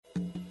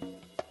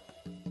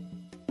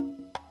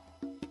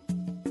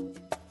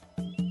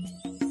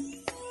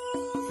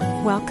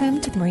Welcome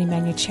to the Marie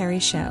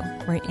Manuchehri Show,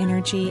 where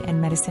energy and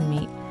medicine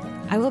meet.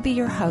 I will be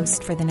your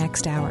host for the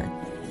next hour.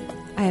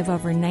 I have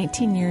over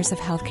 19 years of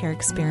healthcare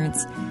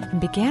experience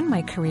and began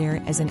my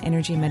career as an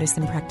energy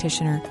medicine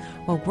practitioner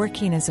while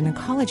working as an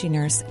oncology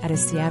nurse at a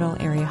Seattle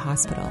area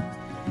hospital.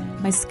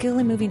 My skill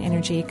in moving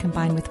energy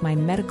combined with my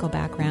medical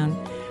background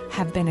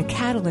have been a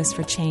catalyst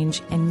for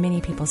change in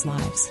many people's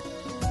lives.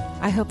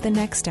 I hope the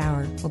next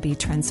hour will be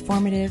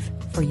transformative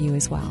for you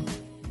as well.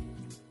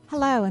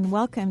 Hello and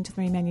welcome to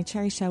the Marie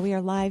Manuchehri Show. We are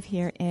live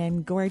here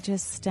in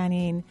gorgeous,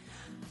 stunning,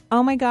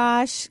 oh my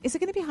gosh, is it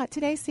going to be hot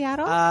today,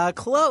 Seattle?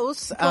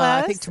 Close.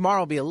 I think tomorrow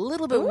will be a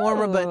little bit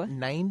warmer, but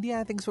 90,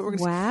 I think is what we're going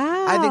to say.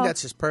 Wow. I think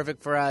that's just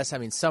perfect for us. I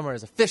mean, summer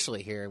is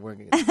officially here. We're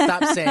going to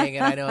stop saying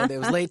it. I know it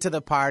was late to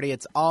the party.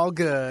 It's all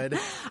good.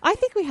 I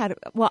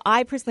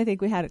personally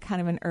think we had kind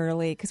of an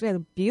early, because we had a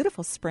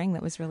beautiful spring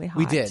that was really hot.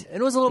 We did.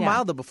 And it was a little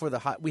milder before the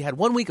hot. We had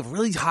 1 week of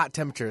really hot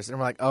temperatures, and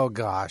we're like, oh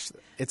gosh,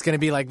 it's going to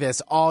be like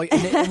this all. And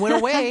it went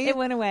away. It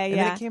went away, and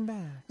yeah. then it came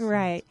back. So.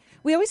 Right.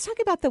 We always talk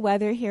about the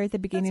weather here at the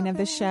beginning of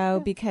the show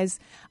because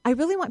I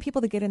really want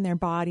people to get in their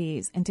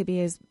bodies and to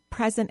be as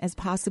present as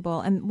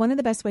possible. And one of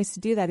the best ways to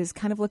do that is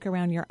kind of look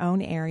around your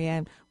own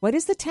area. What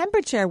is the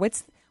temperature?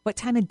 What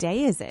time of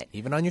day is it?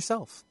 Even on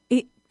yourself.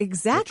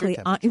 Exactly.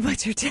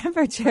 What's your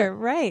temperature?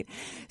 Right.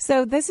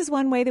 So this is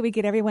one way that we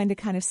get everyone to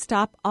kind of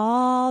stop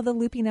all the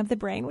looping of the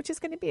brain, which is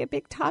going to be a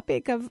big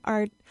topic of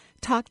our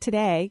talk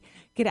today.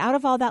 Get out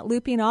of all that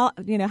looping. How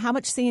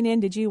much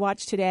CNN did you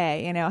watch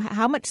today?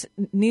 How much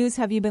news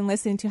have you been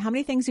listening to? How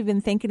many things you've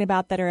been thinking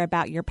about that are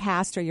about your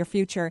past or your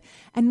future?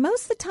 And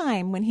most of the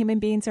time when human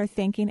beings are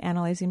thinking,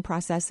 analyzing,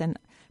 processing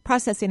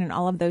and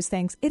all of those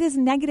things, it is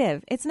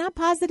negative. It's not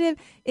positive.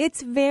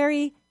 It's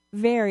very,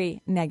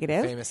 very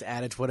negative. Famous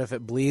adage, what if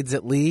it bleeds,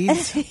 it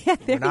leads? Yeah,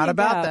 we're not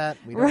about that.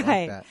 We don't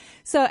like that.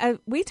 So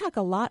we talk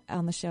a lot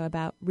on the show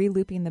about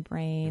re-looping the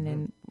brain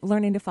and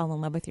learning to fall in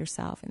love with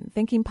yourself and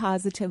thinking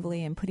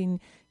positively and putting,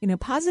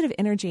 positive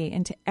energy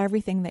into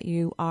everything that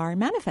you are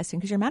manifesting,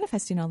 because you're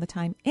manifesting all the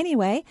time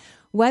anyway,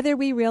 whether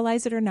we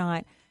realize it or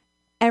not.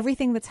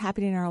 Everything that's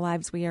happening in our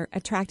lives, we are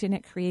attracting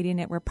it, creating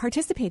it, we're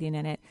participating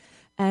in it.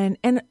 And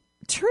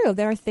true,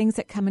 there are things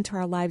that come into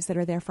our lives that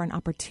are there for an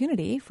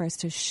opportunity for us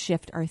to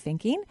shift our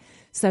thinking.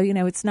 So,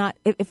 it's not,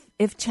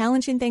 if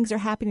challenging things are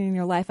happening in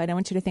your life, I don't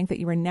want you to think that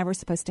you were never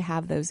supposed to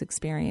have those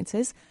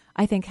experiences.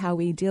 I think how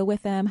we deal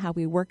with them, how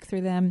we work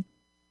through them,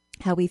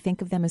 how we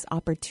think of them as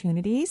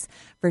opportunities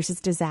versus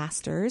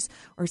disasters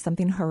or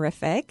something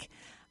horrific,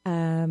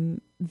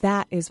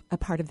 that is a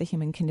part of the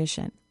human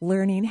condition.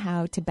 Learning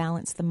how to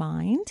balance the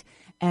mind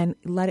and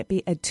let it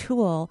be a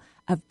tool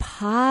of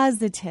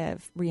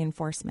positive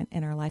reinforcement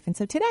in our life. And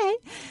so today,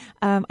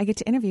 I get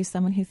to interview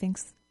someone who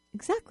thinks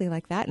exactly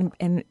like that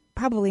and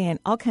probably in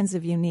all kinds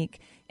of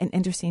unique and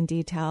interesting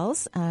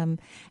details. And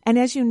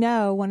as you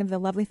know, one of the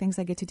lovely things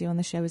I get to do on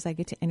the show is I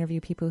get to interview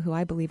people who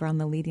I believe are on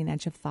the leading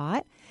edge of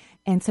thought.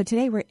 And so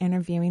today we're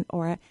interviewing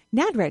Ora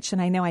Nadrich.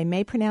 And I know I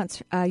may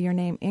pronounce your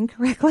name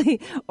incorrectly,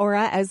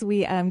 Ora, as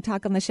we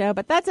talk on the show,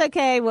 but that's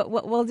okay.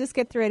 We'll just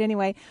get through it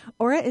anyway.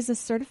 Ora is a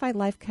certified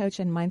life coach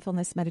and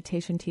mindfulness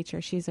meditation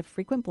teacher. She's a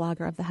frequent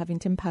blogger of the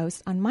Huffington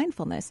Post on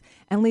mindfulness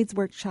and leads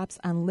workshops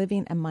on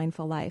living a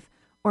mindful life.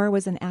 Ora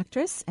was an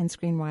actress and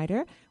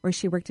screenwriter where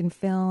she worked in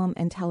film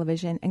and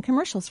television and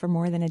commercials for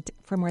more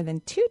than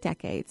 2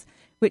 decades,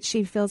 which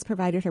she feels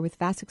provided her with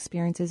vast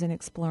experiences in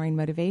exploring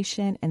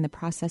motivation and the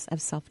process of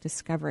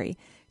self-discovery.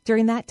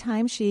 During that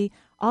time, she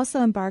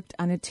also embarked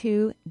on a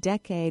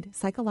 2-decade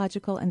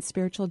psychological and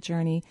spiritual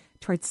journey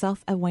towards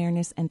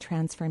self-awareness and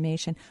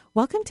transformation.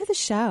 Welcome to the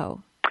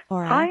show,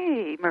 Ora.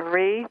 Hi,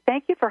 Marie.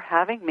 Thank you for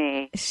having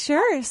me.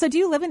 Sure. So do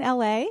you live in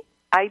L.A.?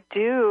 I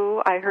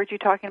do. I heard you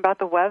talking about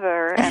the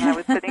weather, and I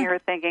was sitting here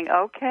thinking,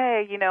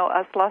 okay,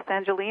 us Los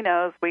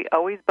Angelinos, we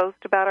always boast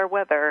about our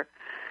weather.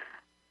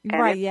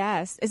 And right,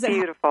 yes. Is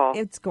beautiful.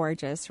 It's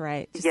gorgeous,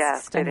 right? Just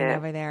yes, stunning it is.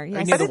 Over there.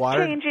 Yes. But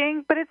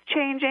it's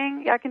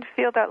changing. I can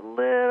feel that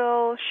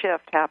little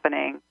shift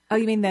happening. Oh,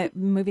 you mean the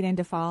moving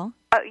into fall?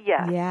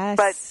 Yeah.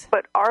 Yes.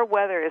 But our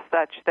weather is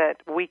such that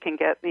we can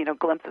get,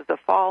 glimpses of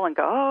fall and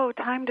go, oh,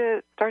 time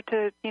to start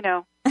to,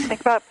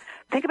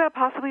 think about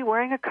possibly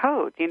wearing a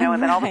coat, and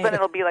then all of a sudden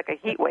it'll be like a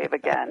heat wave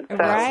again. So,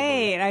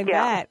 right, I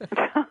bet.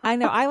 I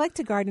know. I like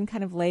to garden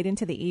kind of late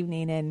into the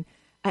evening, and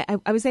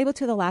I was able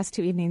to the last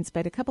 2 evenings,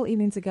 but a couple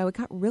evenings ago it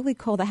got really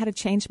cold. I had to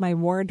change my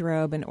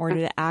wardrobe in order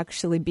to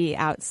actually be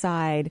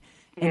outside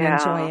and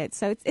enjoy it.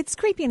 So it's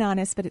creeping on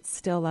us, but it's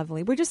still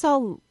lovely. We're just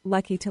all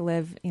lucky to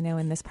live,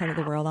 in this part of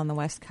the world on the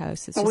West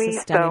Coast. It's just a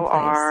stunning place.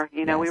 Are.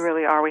 Yes. We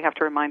really are. We have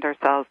to remind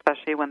ourselves,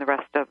 especially when the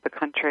rest of the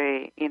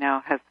country,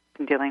 has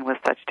been dealing with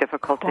such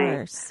difficulty. Of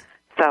course.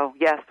 So,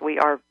 yes, we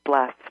are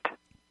blessed.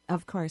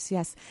 Of course,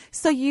 yes.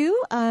 So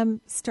you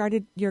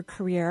started your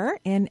career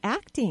in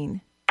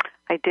acting.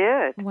 I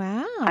did.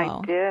 Wow.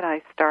 I did.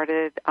 I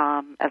started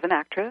as an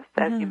actress,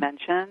 as you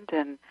mentioned,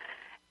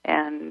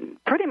 and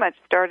pretty much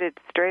started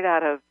straight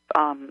out of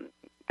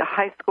the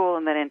high school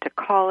and then into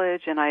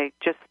college, and I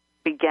just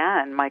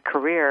began my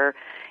career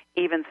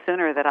even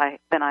sooner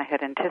than I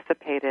had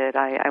anticipated.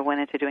 I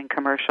went into doing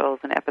commercials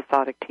and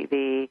episodic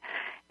TV,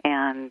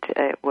 and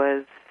it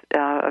was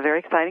a very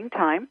exciting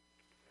time.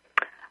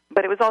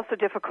 But it was also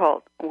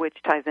difficult, which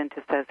ties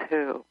into Says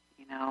Who.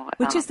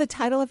 Which is the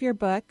title of your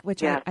book,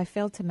 which yes. I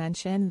failed to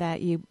mention,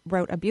 that you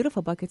wrote a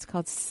beautiful book. It's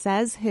called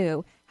Says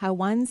Who, How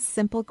One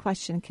Simple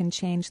Question Can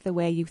Change the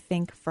Way You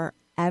Think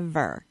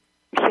Forever.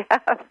 Yes.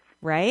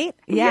 Right?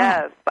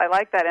 Yeah. Yes. I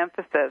like that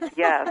emphasis.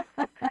 Yes.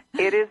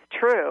 It is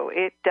true.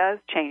 It does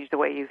change the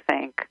way you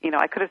think.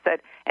 I could have said,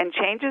 and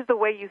changes the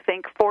way you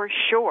think for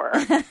sure.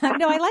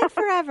 No, I like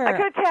forever. I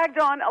could have tagged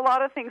on a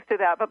lot of things to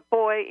that, but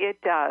boy, it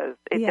does.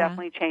 It Yeah.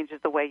 definitely changes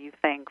the way you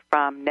think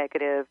from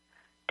negative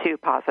to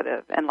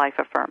positive and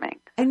life-affirming.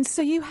 And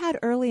so you had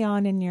early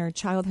on in your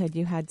childhood,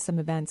 you had some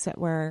events that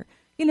were,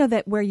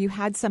 where you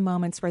had some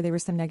moments where there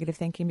was some negative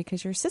thinking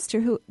because your sister,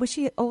 who was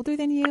she older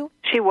than you?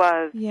 She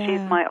was. Yeah.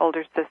 She's my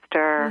older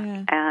sister.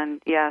 Yeah.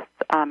 And yes,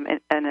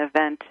 an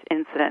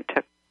incident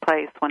took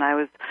place when I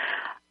was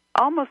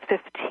almost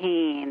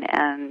 15,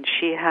 and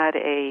she had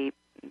a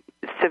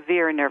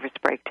severe nervous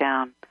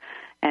breakdown,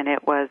 and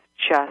it was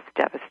just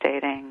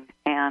devastating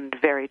and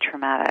very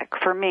traumatic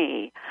for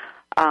me.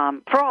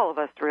 For all of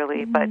us,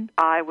 really, but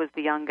I was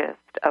the youngest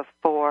of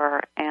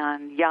four,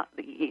 and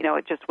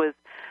it just was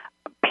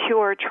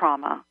pure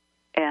trauma,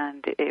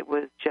 and it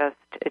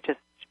just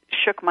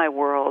shook my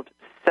world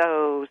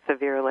so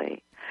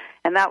severely,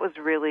 and that was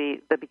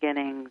really the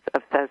beginnings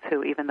of Says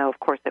Who. Even though, of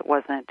course, it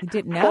wasn't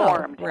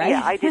formed. Right?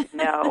 Yeah, I didn't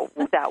know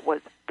that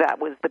was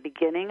the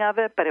beginning of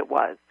it, but it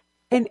was.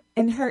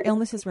 And her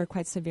illnesses were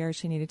quite severe.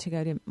 She needed to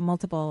go to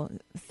multiple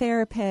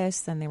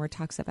therapists, and there were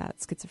talks about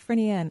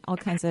schizophrenia and all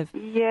kinds of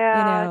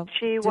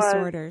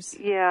disorders.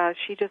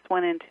 She just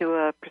went into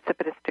a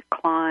precipitous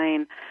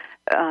decline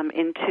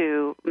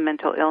into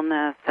mental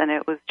illness, and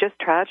it was just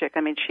tragic.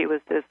 I mean, she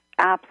was this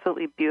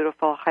absolutely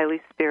beautiful,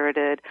 highly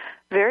spirited,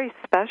 very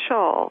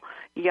special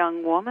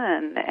young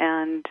woman,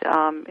 and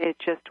it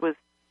just was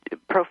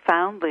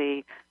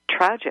profoundly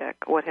tragic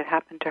what had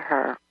happened to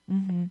her.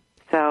 Mm-hmm.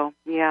 So,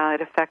 yeah, it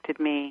affected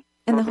me.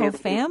 And the whole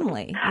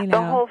family. The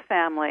whole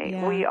family.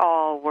 Yeah. We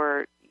all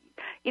were,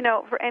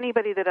 for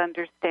anybody that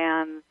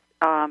understands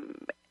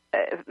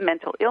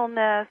mental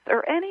illness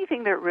or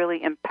anything that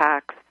really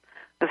impacts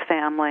the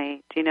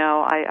family,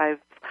 I've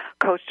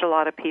coached a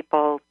lot of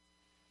people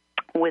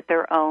with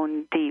their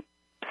own deep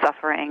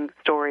suffering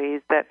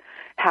stories that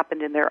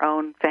happened in their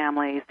own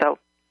families. So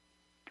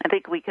I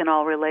think we can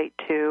all relate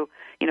to,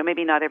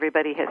 maybe not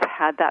everybody has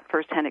had that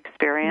firsthand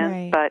experience,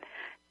 right. but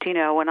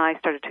when I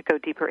started to go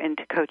deeper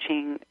into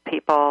coaching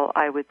people,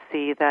 I would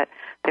see that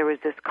there was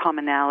this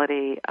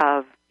commonality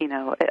of,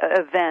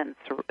 events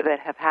that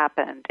have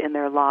happened in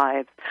their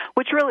lives,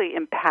 which really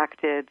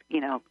impacted,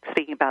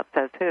 speaking about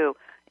Says Who,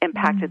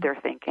 impacted their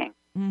thinking.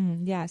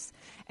 Yes.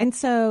 And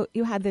so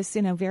you had this,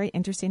 very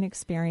interesting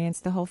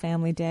experience. The whole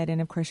family did.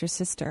 And, of course, your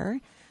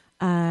sister.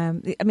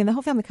 The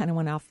whole family kind of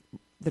went off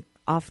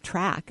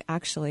track,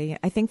 actually.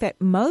 I think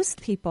that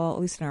most people, at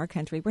least in our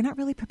country, we're not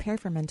really prepared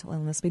for mental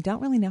illness. We don't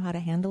really know how to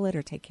handle it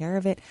or take care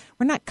of it.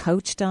 We're not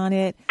coached on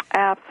it.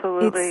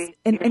 Absolutely.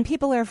 And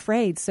people are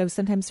afraid. So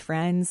sometimes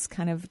friends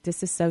kind of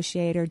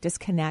disassociate or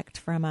disconnect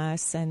from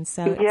us. And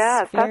so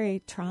it's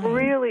very trying.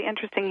 Really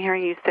interesting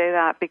hearing you say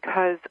that,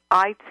 because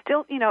I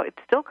still, it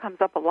still comes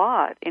up a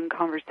lot in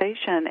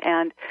conversation.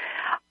 And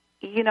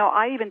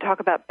I even talk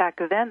about back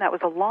then, that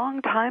was a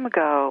long time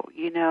ago,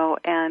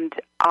 and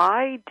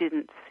I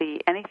didn't see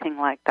anything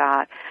like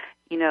that.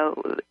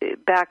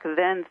 Back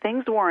then,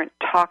 things weren't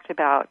talked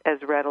about as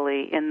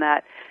readily, in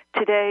that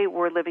today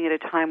we're living at a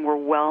time where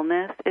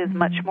wellness is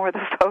much more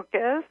the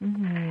focus,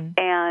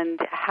 and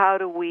how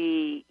do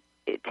we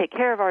take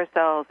care of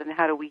ourselves, and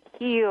how do we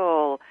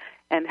heal,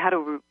 and how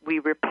do we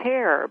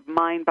repair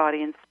mind,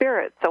 body, and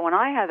spirit. So when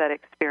I had that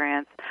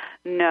experience,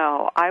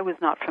 no, I was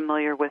not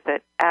familiar with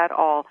it at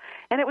all.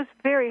 And it was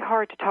very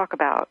hard to talk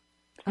about.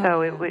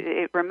 So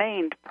it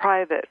remained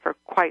private for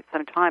quite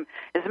some time.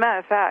 As a matter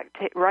of fact,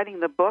 writing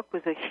the book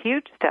was a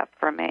huge step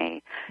for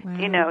me,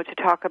 to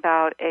talk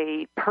about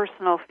a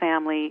personal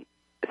family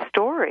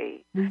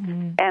story.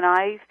 And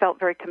I felt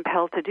very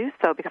compelled to do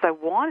so because I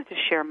wanted to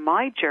share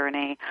my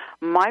journey,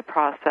 my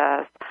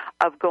process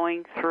of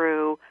going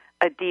through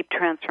a deep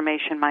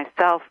transformation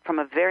myself from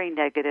a very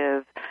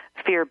negative,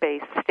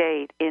 fear-based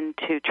state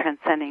into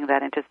transcending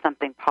that into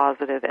something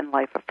positive and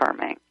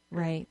life-affirming.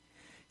 Right.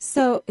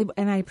 So,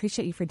 and I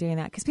appreciate you for doing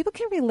that, because people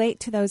can relate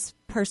to those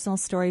personal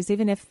stories,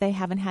 even if they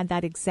haven't had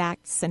that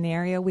exact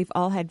scenario. We've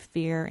all had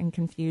fear and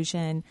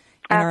confusion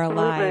in our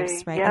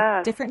lives, right? Yes.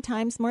 At different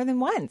times, more than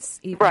once,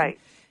 even. Right,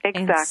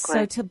 exactly. And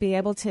so to be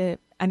able to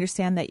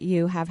understand that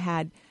you have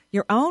had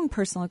your own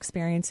personal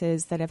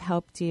experiences that have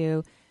helped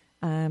you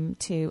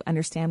to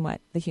understand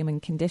what the human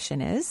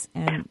condition is.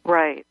 And,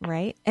 right.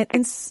 Right?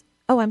 And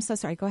I'm so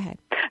sorry. Go ahead.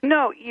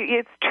 No,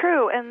 it's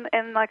true.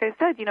 And like I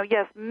said,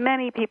 yes,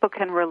 many people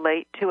can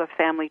relate to a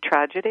family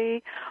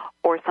tragedy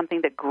or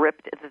something that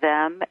gripped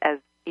them as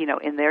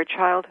in their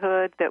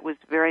childhood that was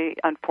very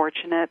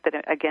unfortunate, that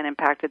again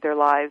impacted their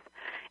lives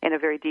in a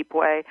very deep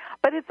way.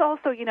 But it's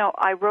also,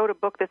 I wrote a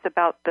book that's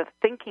about the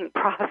thinking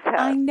process.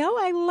 I know,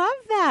 I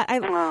love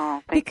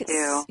that. Thank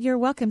you. You're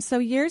welcome. So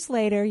years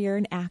later, you're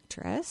an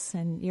actress,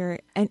 and you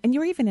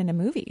were even in a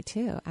movie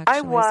too.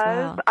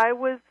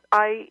 Actually,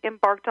 I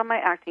embarked on my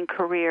acting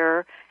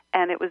career,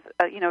 and it was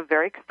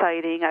very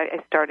exciting.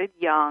 I started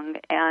young,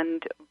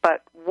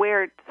 but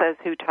where it says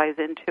who ties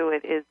into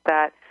it is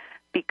that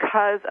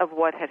because of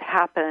what had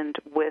happened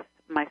with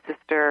my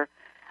sister,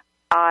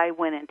 I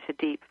went into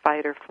deep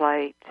fight or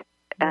flight.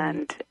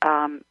 And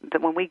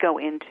when we go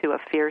into a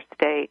fear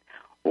state,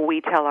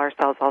 we tell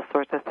ourselves all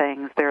sorts of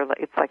things.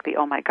 It's like the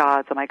oh my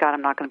God,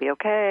 I'm not going to be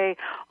okay.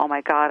 Oh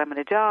my God, I'm going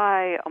to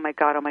die. Oh my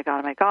God, oh my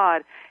God, oh my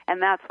God.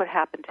 And that's what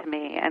happened to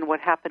me. And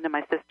what happened to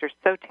my sister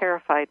so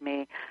terrified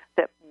me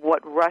that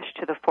what rushed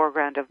to the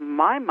foreground of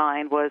my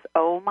mind was,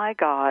 oh my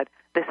God,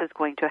 this is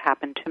going to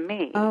happen to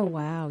me. Oh,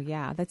 wow.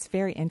 Yeah, that's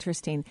very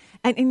interesting.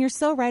 And you're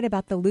so right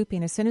about the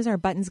looping. As soon as our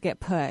buttons get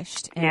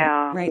pushed,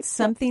 right,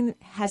 something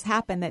has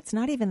happened that's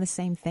not even the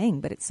same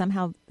thing, but it's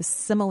somehow the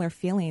similar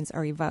feelings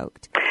are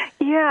evoked.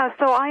 Yeah,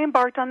 so I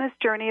embarked on this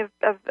journey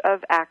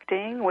of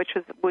acting, which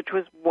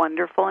was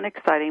wonderful and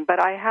exciting, but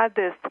I had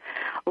this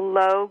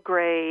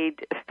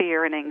low-grade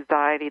fear and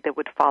anxiety that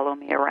would follow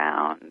me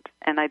around,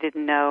 and I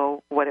didn't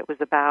know what it was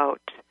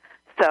about.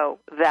 So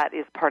that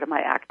is part of my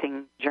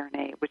acting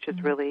journey, which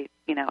is really,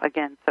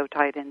 again, so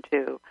tied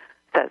into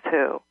Says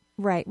Who.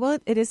 Right. Well,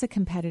 it is a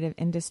competitive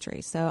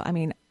industry. So, I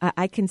mean,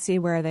 I can see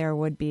where there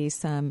would be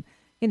some,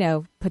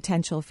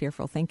 potential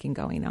fearful thinking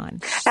going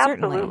on.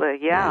 Absolutely.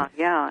 Yeah.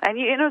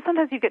 And,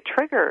 sometimes you get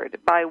triggered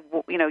by,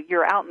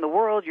 you're out in the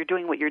world, you're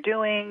doing what you're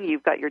doing,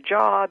 you've got your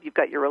job, you've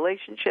got your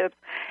relationships,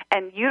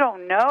 and you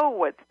don't know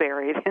what's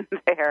buried in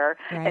there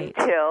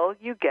until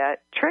you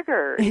get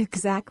triggered.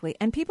 Exactly.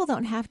 And people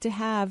don't have to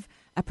have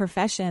a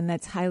profession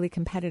that's highly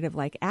competitive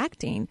like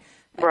acting.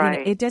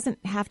 Right. It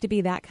doesn't have to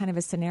be that kind of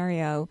a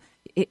scenario.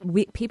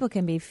 People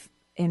can be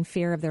in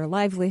fear of their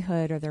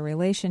livelihood or their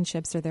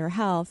relationships or their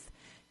health.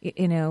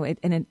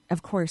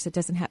 Of course, it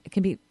doesn't have.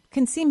 It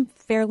can seem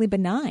fairly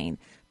benign,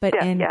 but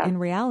in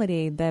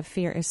reality, the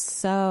fear is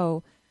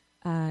so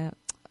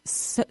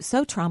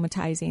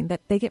traumatizing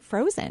that they get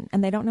frozen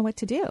and they don't know what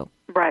to do.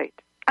 Right.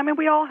 I mean,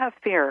 we all have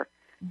fear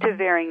to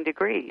varying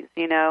degrees,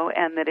 and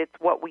that it's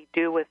what we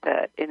do with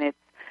it, and it's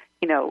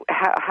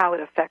how it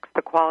affects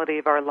the quality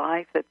of our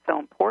life that's so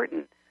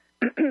important.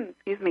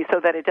 Excuse me, so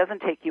that it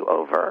doesn't take you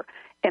over,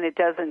 and it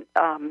doesn't.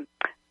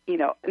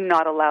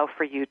 Not allow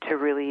for you to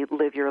really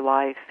live your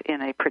life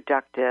in a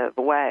productive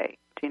way,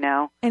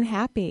 And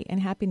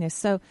happiness.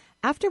 So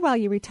after a while,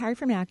 you retired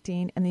from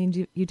acting, and then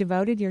you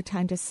devoted your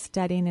time to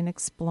studying and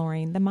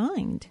exploring the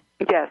mind.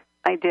 Yes,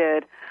 I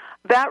did.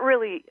 That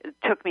really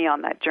took me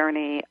on that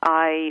journey.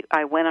 I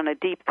went on a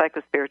deep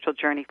psychospiritual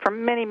journey for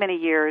many, many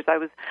years. I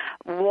was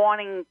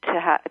wanting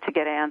to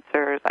get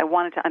answers. I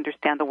wanted to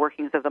understand the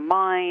workings of the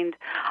mind.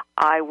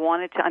 I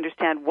wanted to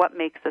understand what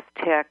makes us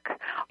tick.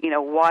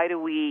 Why do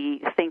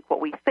we think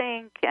what we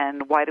think,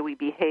 and why do we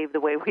behave the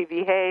way we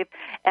behave?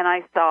 And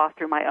I saw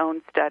through my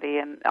own study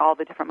and all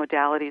the different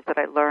modalities that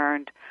I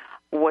learned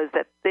was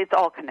that it's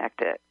all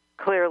connected.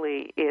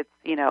 Clearly, it's,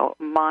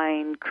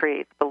 mind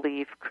creates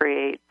belief,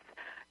 creates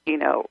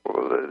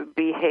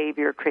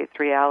behavior, creates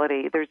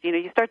reality. There's,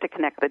 you start to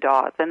connect the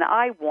dots, and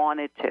I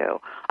wanted to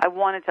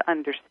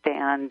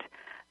understand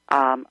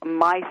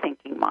my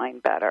thinking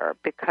mind better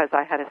because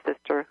I had a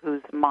sister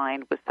whose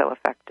mind was so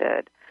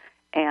affected,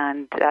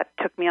 and that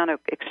took me on an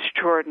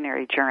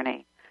extraordinary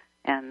journey,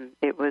 and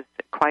it was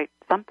quite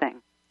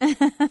something.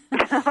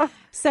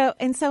 So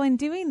in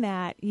doing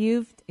that,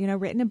 you've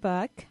written a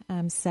book,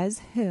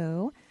 Says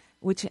Who,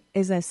 which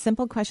is a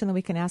simple question that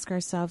we can ask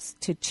ourselves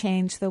to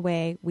change the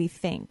way we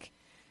think.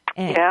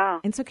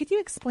 And so could you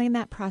explain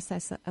that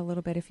process a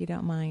little bit, if you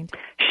don't mind?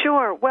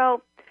 Sure.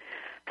 Well,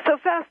 so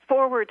fast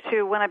forward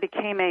to when I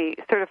became a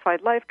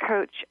certified life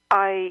coach,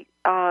 I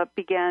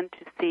began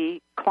to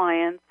see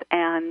clients,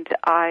 and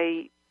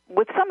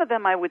with some of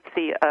them I would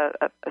see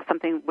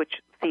something which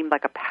seemed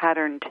like a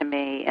pattern to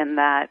me, in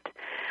that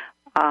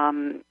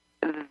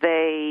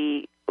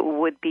they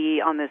would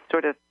be on this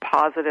sort of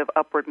positive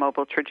upward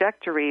mobile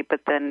trajectory, but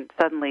then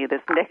suddenly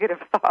this negative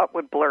thought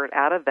would blurt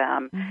out of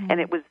them, and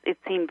it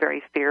seemed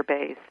very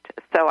fear-based.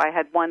 So I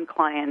had one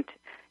client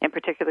in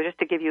particular, just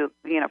to give you,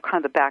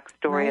 kind of the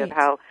backstory of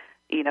how,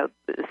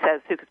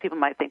 Says Who, because people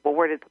might think, well,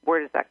 where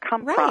does that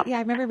come from? Right, yeah,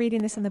 I remember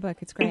reading this in the book.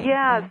 It's great.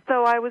 Yeah,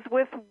 so I was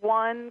with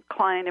one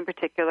client in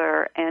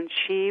particular, and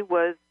she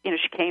was,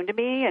 she came to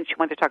me, and she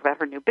wanted to talk about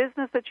her new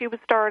business that she was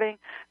starting,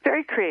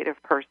 very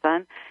creative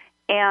person.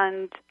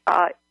 And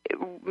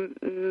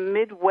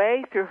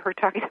midway through her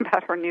talking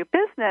about her new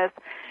business,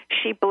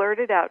 she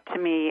blurted out to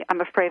me, "I'm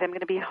afraid I'm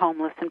going to be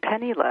homeless and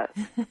penniless."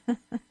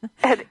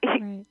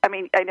 And I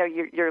mean, I know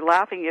you're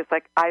laughing. It's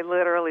like I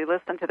literally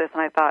listened to this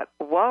and I thought,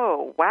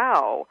 "Whoa,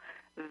 wow,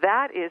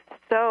 that is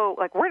so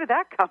like, where did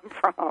that come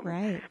from?"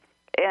 Right.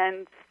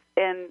 And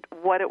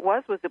what it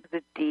was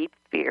a deep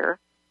fear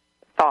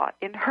thought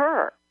in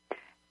her.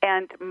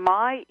 And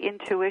my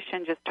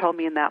intuition just told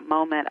me in that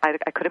moment, I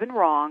could have been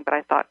wrong, but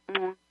I thought,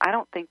 I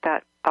don't think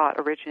that thought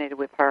originated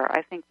with her.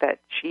 I think that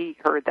she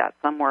heard that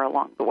somewhere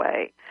along the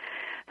way.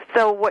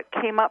 So what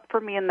came up for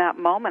me in that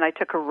moment, I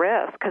took a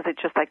risk because it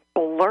just like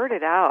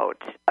blurted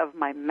out of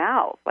my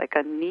mouth like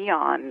a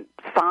neon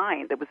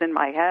sign that was in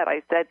my head.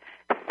 I said,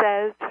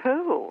 says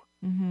who?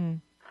 Mm-hmm.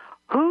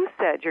 Who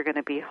said you're going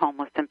to be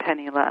homeless and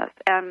penniless?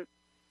 And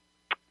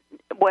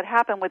what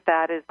happened with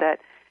that is that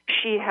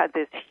she had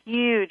this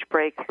huge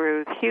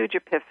breakthrough, huge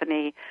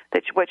epiphany,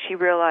 that what she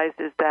realized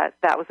is that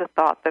that was a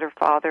thought that her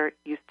father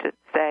used to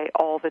say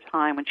all the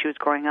time when she was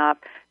growing up,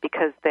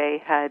 because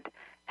they had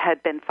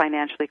been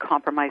financially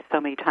compromised so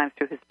many times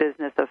through his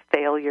business of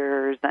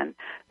failures and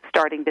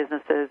starting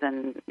businesses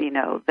and,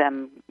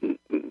 them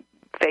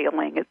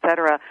failing, et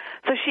cetera.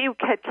 So she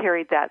had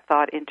carried that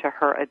thought into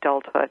her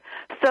adulthood.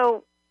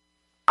 So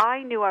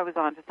I knew I was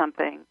onto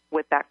something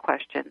with that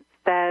question.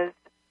 Says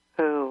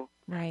who?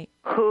 Right.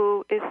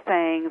 Who is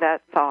saying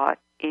that thought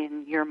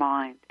in your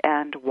mind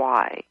and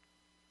why?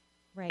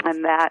 Right.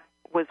 And that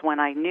was when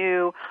I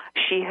knew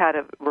she had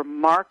a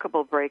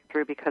remarkable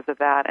breakthrough because of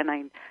that, and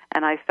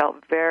I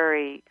felt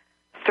very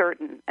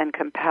certain and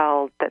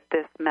compelled that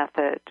this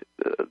method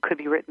could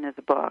be written as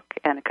a book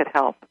and it could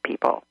help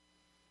people.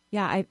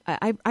 Yeah,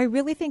 I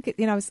really think,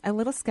 I was a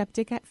little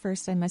skeptic at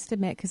first, I must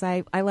admit, because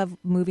I love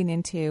moving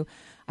into,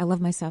 I love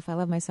myself,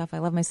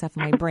 and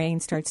my brain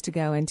starts to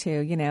go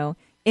into,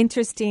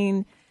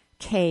 interesting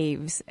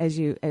caves,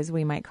 as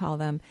we might call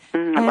them.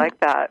 I like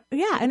that.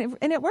 Yeah,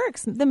 and it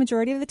works. The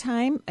majority of the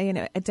time,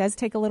 it does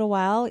take a little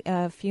while,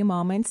 a few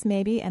moments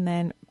maybe, and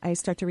then I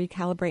start to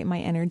recalibrate my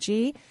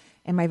energy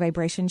and my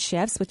vibration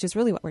shifts, which is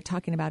really what we're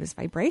talking about is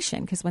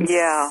vibration. Because when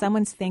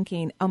someone's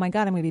thinking, oh my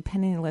God, I'm going to be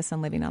penniless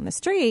and living on the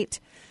street,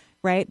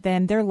 right,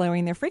 then they're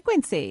lowering their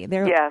frequency.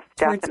 They're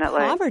towards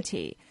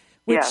poverty,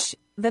 which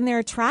then they're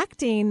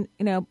attracting,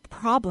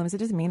 problems. It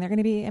doesn't mean they're going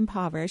to be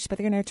impoverished, but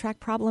they're going to attract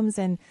problems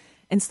and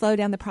slow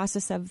down the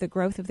process of the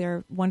growth of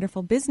their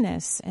wonderful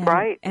business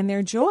and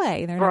their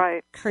joy. They're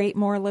going to create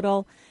more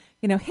little,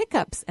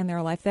 hiccups in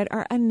their life that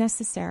are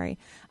unnecessary.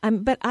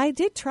 But I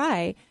did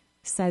try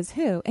Says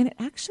Who, and it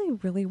actually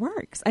really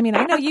works. I mean,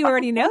 I know you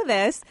already know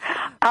this,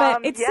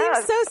 but it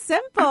seems so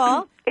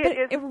simple.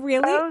 It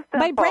really, so simple.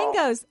 My brain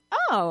goes,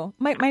 oh,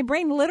 my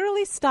brain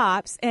literally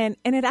stops, and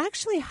it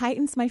actually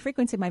heightens my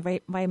frequency.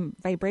 My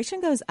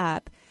vibration goes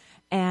up,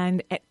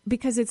 and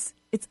because it's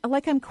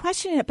like I'm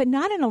questioning it, but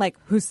not in a like,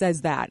 who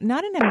says that?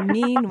 Not in a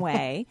mean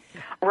way.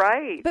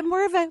 Right. But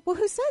more of a, well,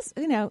 who says,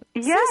 says who?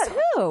 Yes.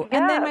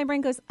 And then my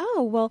brain goes,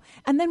 oh, well,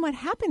 and then what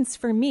happens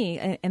for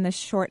me in the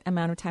short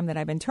amount of time that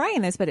I've been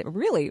trying this, but it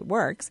really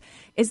works,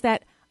 is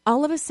that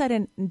all of a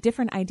sudden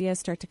different ideas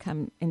start to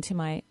come into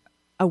my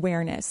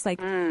awareness. Like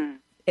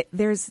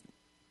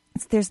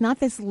there's not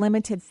this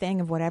limited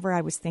thing of whatever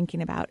I was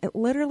thinking about. It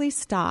literally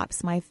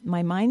stops. My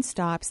mind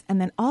stops,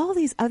 and then all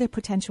these other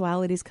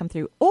potentialities come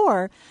through.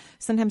 Or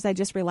sometimes I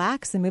just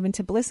relax and move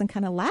into bliss and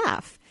kind of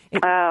laugh.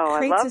 It creates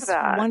I love this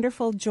that.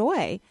 wonderful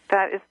joy.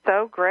 That is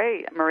so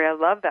great, Maria. I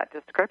love that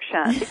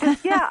description. Because,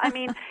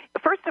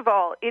 first of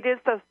all, it is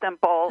so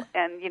simple,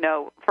 and,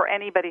 for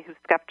anybody who's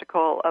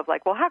skeptical of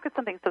like, well, how could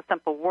something so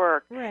simple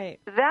work? Right.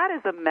 That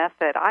is a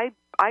method. I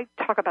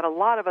talk about a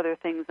lot of other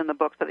things in the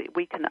book so that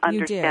we can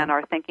understand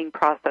our thinking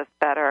process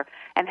better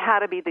and how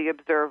to be the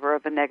observer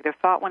of a negative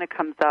thought when it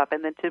comes up,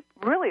 and then to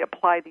really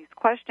apply these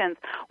questions,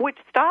 which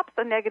stops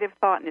the negative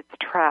thought in its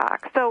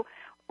tracks. So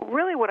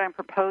really what I'm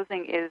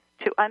proposing is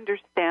to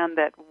understand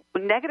that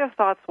negative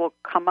thoughts will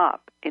come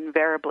up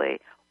invariably.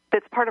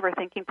 That's part of our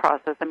thinking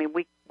process. I mean,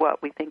 we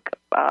think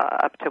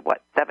up to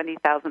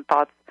 70,000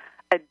 thoughts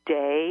a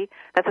day.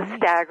 That's a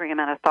staggering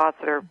amount of thoughts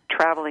that are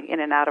traveling in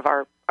and out of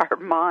our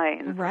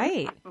minds.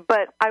 Right.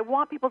 But I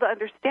want people to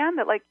understand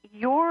that, like,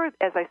 you're,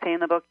 as I say in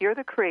the book, you're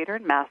the creator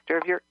and master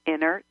of your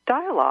inner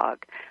dialogue,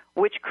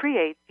 which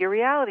creates your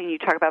reality. And you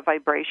talk about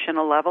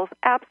vibrational levels.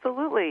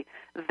 Absolutely.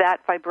 That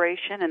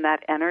vibration and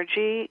that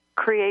energy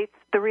creates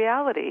the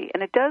reality,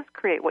 and it does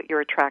create what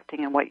you're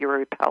attracting and what you're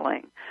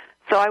repelling.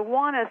 So I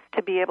want us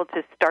to be able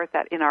to start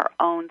that in our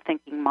own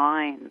thinking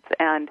minds.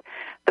 And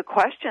the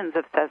questions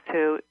of Says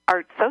Who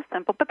are so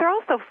simple, but they're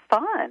also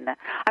fun.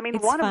 I mean,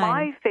 one of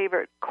my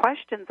favorite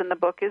questions in the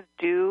book is,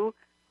 do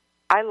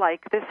I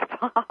like this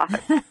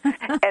thought?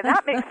 And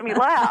that makes me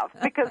laugh,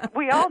 because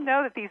we all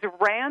know that these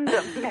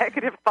random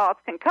negative thoughts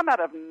can come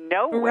out of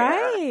nowhere.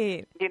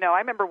 Right. I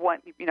remember I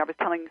was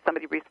telling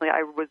somebody recently,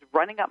 I was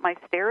running up my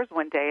stairs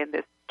one day, and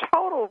this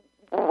total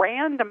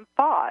random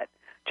thought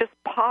just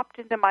popped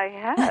into my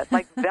head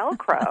like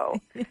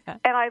Velcro. And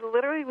I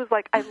literally was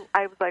like, I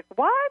was like,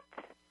 what?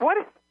 What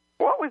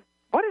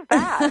is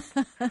that?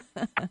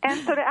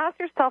 And so to ask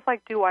yourself,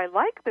 like, do I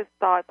like this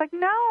thought? It's like,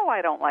 no,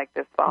 I don't like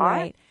this thought.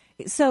 Right.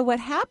 So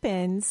what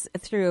happens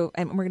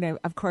and we're going to,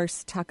 of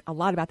course, talk a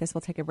lot about this.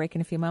 We'll take a break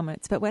in a few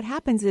moments. But what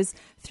happens is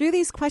through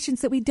these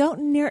questions that we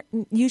don't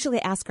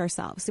usually ask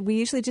ourselves, we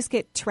usually just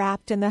get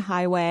trapped in the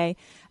highway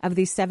of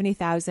these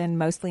 70,000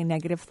 mostly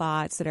negative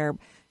thoughts that are,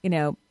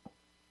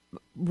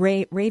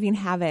 raving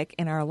havoc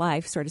in our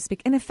life, so to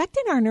speak, and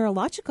affecting our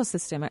neurological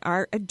system,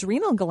 our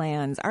adrenal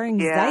glands, our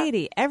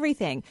anxiety,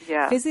 everything.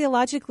 Yeah.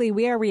 Physiologically,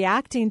 we are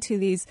reacting to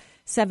these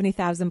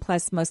 70,000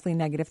 plus mostly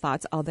negative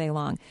thoughts all day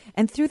long.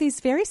 And through these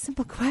very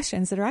simple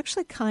questions that are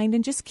actually kind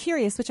and just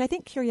curious, which I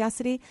think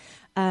curiosity,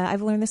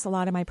 I've learned this a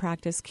lot in my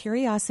practice,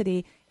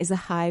 curiosity is a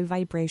high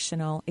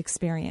vibrational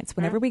experience.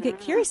 Whenever we get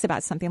curious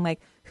about something like,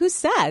 who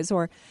says,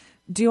 or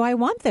do I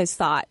want this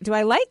thought? Do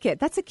I like it?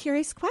 That's a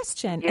curious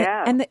question.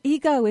 Yeah. And the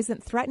ego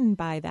isn't threatened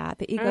by that.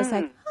 The ego's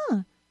like,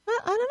 I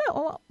don't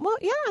know. Well,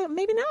 yeah,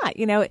 maybe not.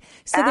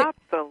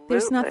 So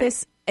there's not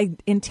this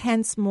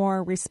intense,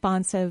 more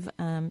responsive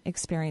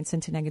experience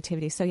into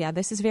negativity. So, yeah,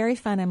 this is very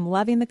fun. I'm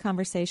loving the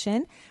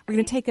conversation. We're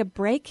going to take a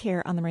break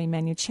here on the Marie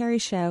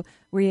Manuchehri Show.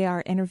 We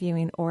are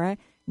interviewing Ora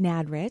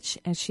Nadrich,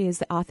 and she is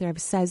the author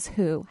of Says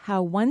Who,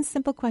 How One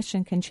Simple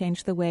Question Can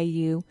Change the Way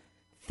You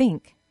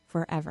Think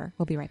Forever.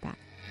 We'll be right back.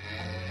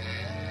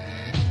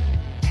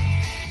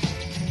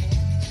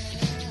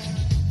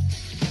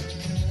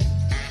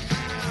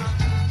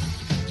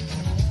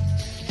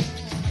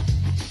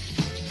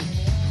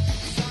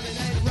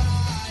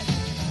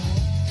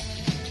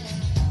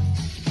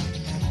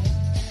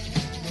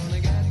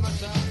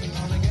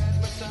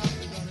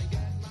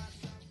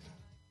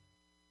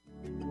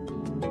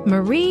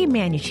 Marie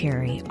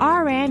Manuchehri,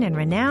 RN and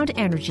renowned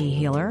energy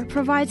healer,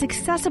 provides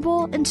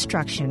accessible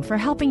instruction for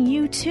helping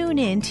you tune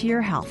in to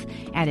your health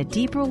at a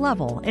deeper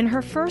level in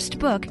her first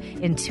book,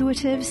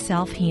 Intuitive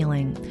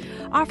Self-Healing.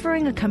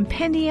 Offering a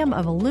compendium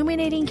of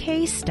illuminating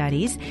case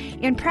studies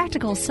and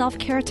practical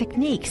self-care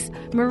techniques,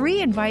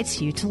 Marie invites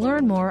you to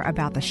learn more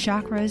about the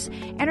chakras,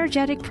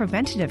 energetic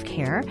preventative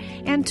care,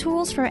 and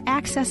tools for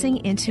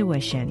accessing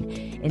intuition.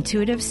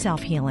 Intuitive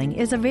Self-Healing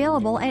is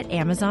available at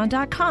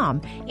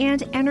Amazon.com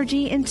and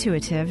EnergyIntuitive.com.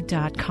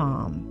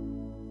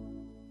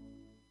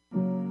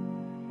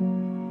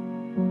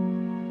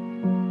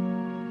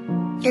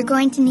 You're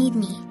going to need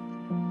me.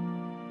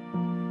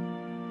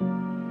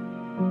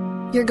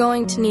 You're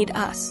going to need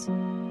us.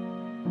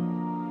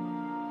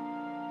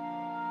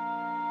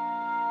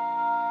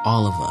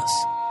 All of us.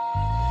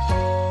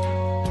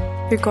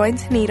 You're going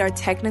to need our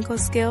technical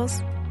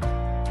skills,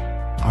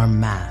 Our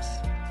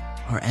math,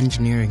 our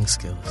engineering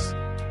skills.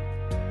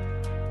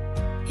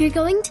 You're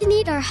going to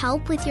need our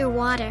help with your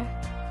water,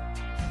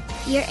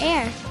 your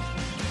air,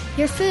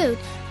 your food.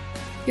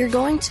 You're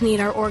going to need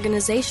our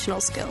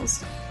organizational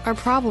skills, our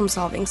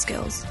problem-solving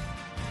skills.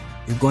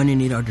 You're going to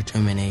need our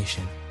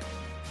determination,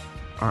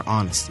 our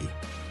honesty,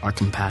 our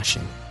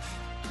compassion.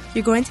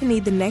 You're going to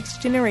need the next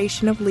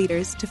generation of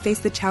leaders to face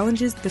the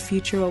challenges the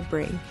future will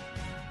bring.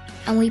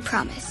 And we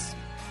promise,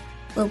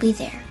 we'll be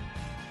there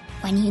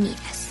when you need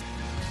us.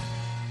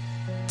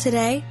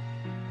 Today,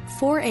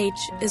 4-H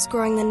is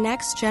growing the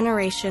next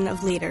generation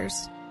of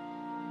leaders.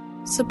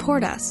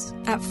 Support us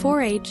at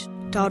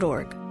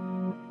 4h.org.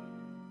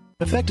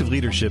 Effective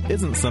leadership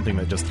isn't something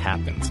that just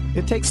happens.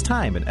 It takes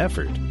time and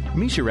effort.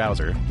 Misha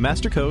Rouser,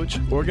 master coach,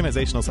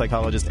 organizational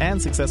psychologist, and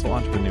successful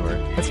entrepreneur,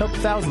 has helped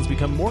thousands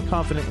become more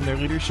confident in their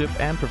leadership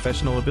and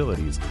professional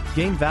abilities.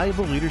 Gain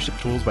valuable leadership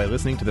tools by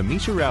listening to The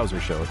Misha Rouser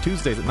Show,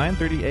 Tuesdays at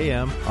 9:30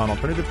 a.m. on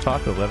Alternative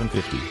Talk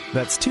 1150.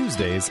 That's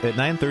Tuesdays at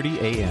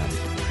 9:30 a.m.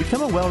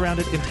 Become a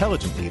well-rounded,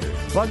 intelligent leader.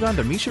 Log on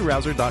to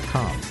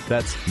MishaRouser.com.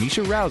 That's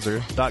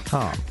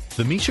MishaRouser.com.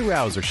 The Misha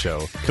Rouser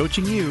Show,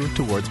 coaching you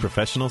towards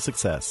professional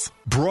success.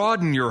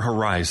 Broaden your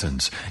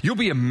horizons. You'll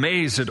be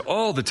amazed at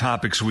all the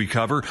topics we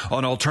cover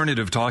on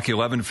Alternative Talk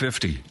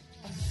 1150.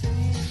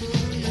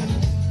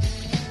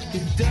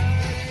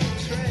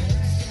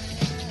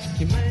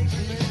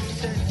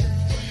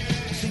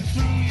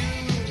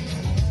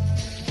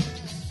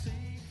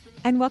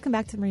 And welcome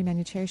back to the Marie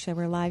Manuchehri Show.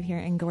 We're live here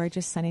in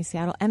gorgeous, sunny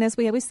Seattle. And as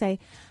we always say,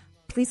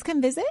 please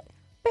come visit,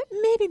 but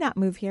maybe not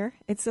move here.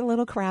 It's a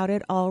little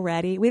crowded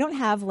already. We don't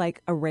have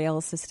like a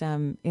rail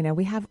system.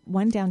 We have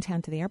one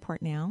downtown to the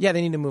airport now. Yeah,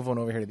 they need to move one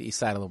over here to the east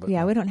side a little bit. Yeah,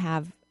 more. we don't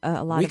have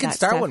a lot We of could that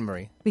start stuff. one,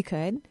 Marie. We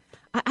could.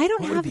 I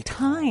don't have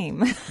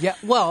time. Yeah,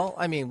 well,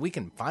 I mean, we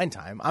can find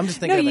time. I'm just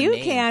thinking No, of a you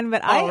name. can,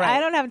 but Oh, right. I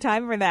don't have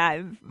time for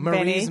that,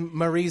 Benny.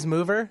 Marie's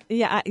Mover?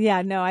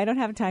 Yeah, no, I don't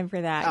have time for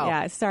that. Oh.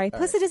 Yeah, sorry.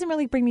 Plus, it doesn't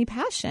really bring me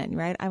passion,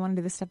 right? I want to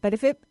do this stuff. But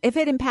if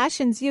it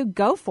impassions you,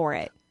 go for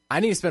it.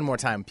 I need to spend more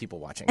time people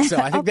watching, so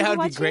I think that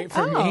would be great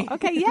for me.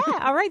 Okay, yeah,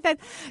 all right.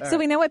 So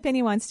we know what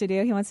Benny wants to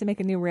do. He wants to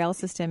make a new rail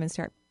system and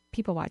start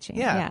people watching.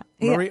 Yeah.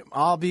 Marie,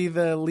 I'll be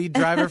the lead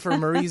driver for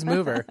Marie's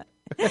Mover.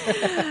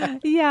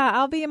 Yeah,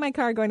 I'll be in my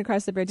car going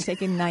across the bridge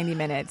taking 90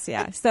 minutes.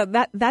 Yeah. So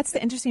that's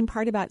the interesting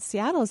part about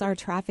Seattle is our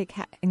traffic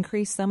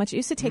increased so much. It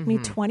used to take me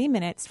 20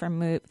 minutes from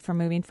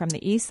moving from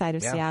the east side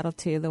of Seattle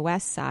to the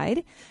west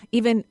side,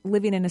 even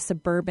living in a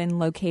suburban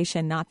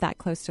location not that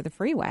close to the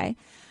freeway.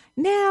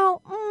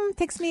 Now, it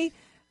takes me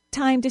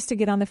time just to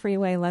get on the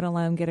freeway, let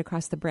alone get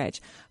across the bridge.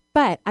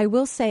 But I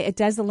will say it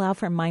does allow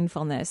for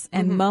mindfulness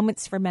and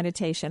moments for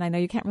meditation. I know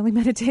you can't really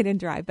meditate and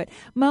drive, but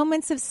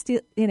moments of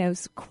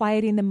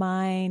quieting the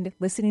mind,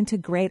 listening to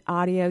great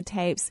audio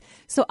tapes.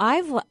 So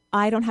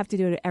I don't have to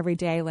do it every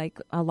day like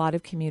a lot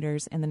of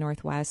commuters in the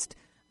Northwest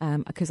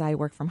because I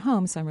work from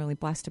home, so I'm really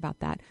blessed about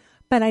that.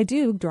 But I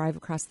do drive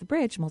across the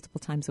bridge multiple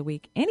times a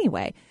week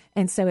anyway.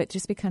 And so it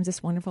just becomes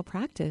this wonderful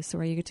practice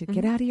where you get to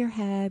get out of your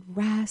head,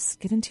 rest,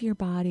 get into your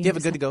body. Do you have a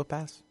good-to-go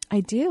pass?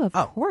 I do, of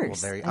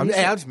course. Well, there you go. I'm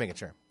just making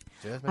sure.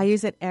 I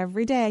use it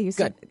every day. I use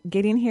it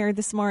getting here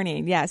this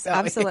morning. Yes,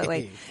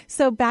 absolutely.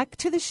 So back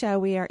to the show,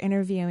 we are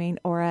interviewing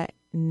Ora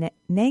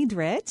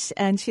Nadrich,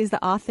 and she's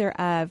the author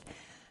of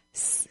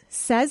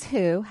Says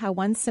Who, How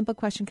One Simple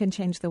Question Can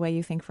Change the Way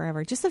You Think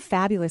Forever. Just a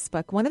fabulous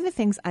book. One of the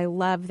things I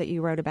love that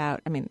you wrote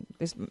about, I mean,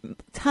 there's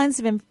tons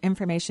of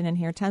information in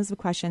here, tons of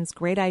questions,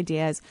 great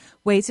ideas,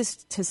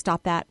 ways to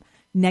stop that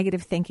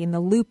negative thinking, the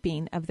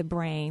looping of the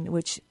brain,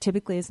 which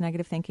typically is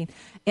negative thinking.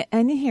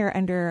 And here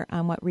under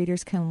what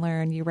readers can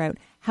learn, you wrote,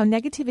 how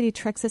negativity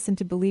tricks us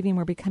into believing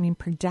we're becoming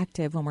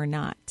productive when we're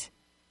not.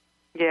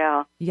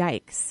 Yeah.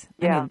 Yikes.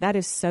 Yeah. I mean, that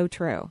is so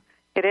true.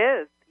 It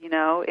is.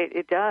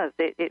 It does.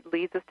 It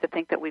leads us to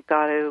think that we've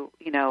got to,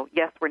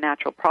 yes, we're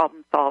natural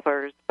problem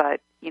solvers, but,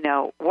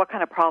 what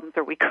kind of problems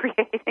are we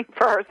creating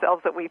for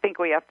ourselves that we think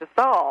we have to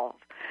solve?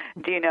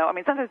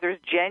 Sometimes there's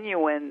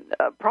genuine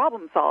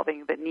problem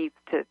solving that needs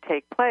to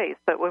take place,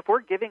 but if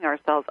we're giving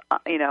ourselves,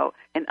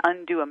 an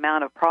undue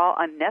amount of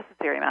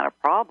unnecessary amount of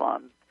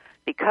problems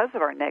because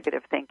of our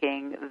negative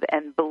thinking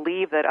and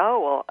believe that,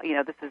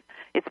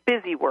 it's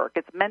busy work,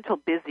 it's mental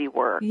busy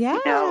work.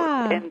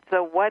 Yeah. And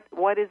so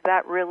what does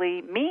that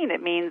really mean?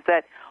 It means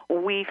that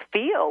we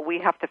feel we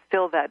have to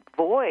fill that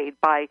void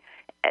by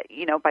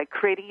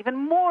creating even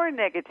more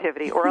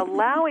negativity or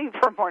allowing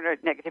for more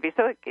negativity.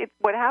 So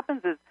what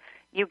happens is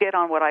you get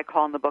on what I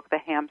call in the book the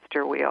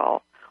hamster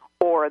wheel,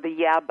 or the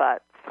yeah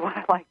buts. What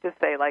I like to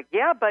say, like,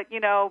 yeah, but,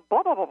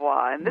 blah, blah, blah,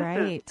 blah, and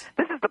this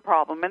is the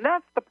problem, and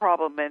that's the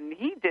problem, and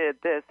he did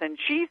this, and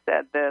she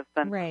said this,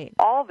 and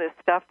all this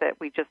stuff that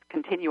we just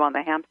continue on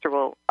the hamster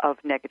wheel of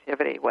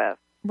negativity with.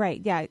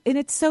 Right, yeah. And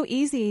it's so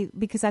easy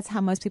because that's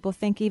how most people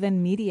think.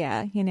 Even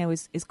media,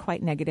 is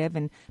quite negative,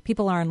 and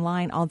people are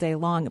online all day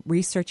long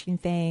researching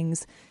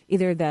things,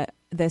 either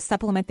the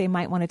supplement they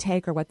might want to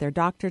take or what their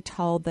doctor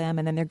told them,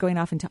 and then they're going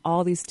off into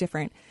all these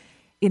different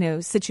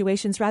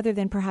situations rather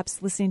than perhaps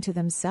listening to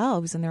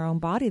themselves and their own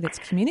body that's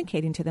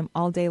communicating to them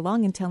all day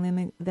long and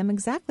telling them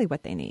exactly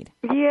what they need.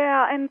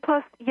 Yeah, and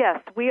plus, yes,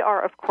 we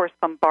are, of course,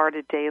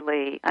 bombarded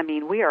daily. I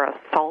mean, we are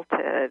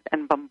assaulted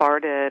and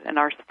bombarded, and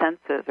our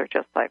senses are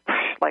just like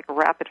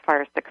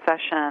rapid-fire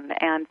succession.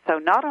 And so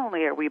not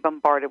only are we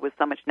bombarded with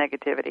so much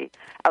negativity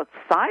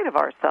outside of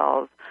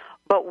ourselves,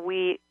 but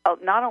we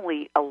not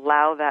only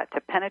allow that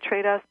to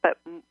penetrate us, but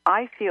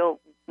I feel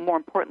more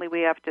importantly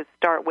we have to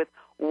start with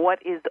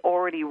what is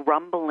already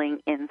rumbling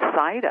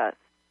inside us.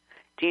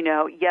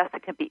 Yes,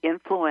 it can be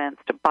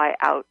influenced by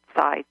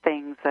outside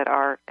things that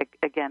are,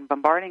 again,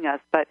 bombarding us,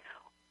 but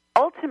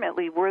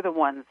ultimately we're the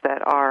ones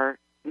that are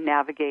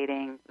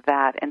navigating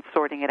that and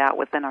sorting it out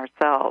within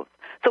ourselves.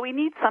 So we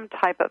need some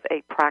type of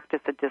a practice,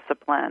 a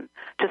discipline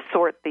to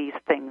sort these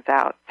things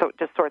out, so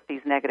to sort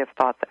these negative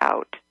thoughts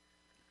out.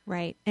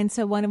 Right. And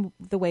so one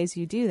of the ways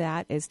you do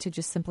that is to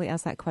just simply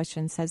ask that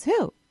question, says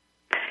who?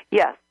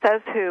 Yes,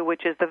 says who,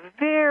 which is the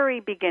very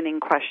beginning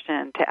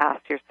question to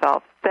ask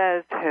yourself,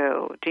 says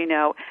who?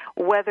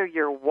 Whether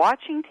you're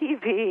watching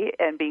TV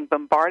and being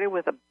bombarded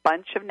with a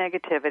bunch of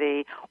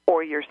negativity,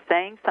 or you're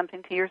saying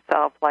something to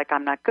yourself like,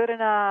 I'm not good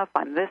enough,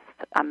 I'm this,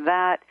 I'm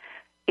that,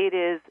 it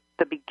is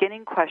the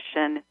beginning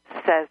question,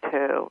 says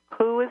who?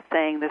 Who is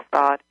saying this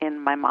thought in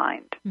my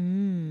mind?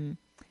 Mm.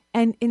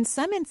 And in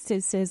some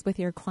instances with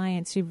your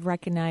clients, you've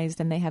recognized,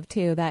 and they have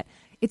too, that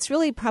it's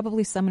really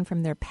probably someone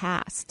from their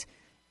past.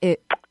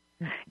 It's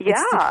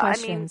the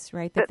questions,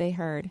 right, that they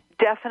heard.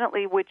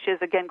 Definitely, which is,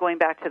 again, going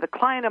back to the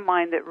client of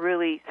mine that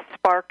really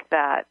sparked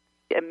that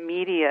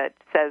immediate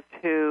says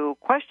who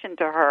question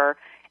to her.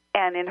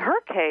 And in her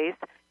case,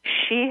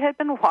 she had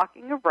been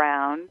walking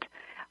around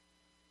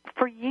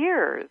for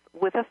years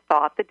with a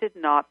thought that did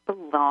not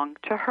belong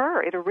to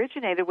her. It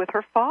originated with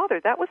her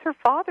father. That was her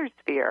father's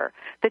fear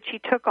that she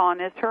took on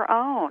as her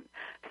own.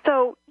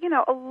 So,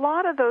 a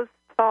lot of those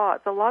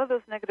thoughts, a lot of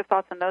those negative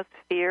thoughts and those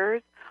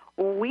fears,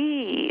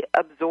 we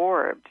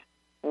absorbed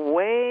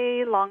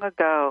way long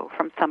ago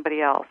from somebody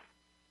else.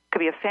 Could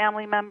be a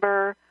family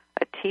member,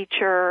 a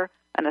teacher,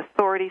 an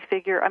authority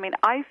figure. I mean,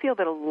 I feel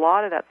that a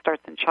lot of that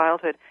starts in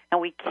childhood, and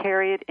we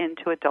carry it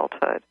into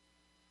adulthood.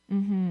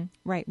 Mm-hmm.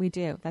 Right, we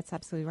do. That's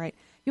absolutely right.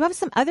 You have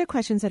some other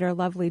questions that are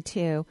lovely,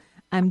 too.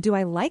 Do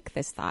I like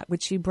this thought,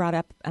 which you brought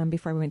up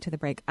before we went to the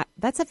break?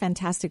 That's a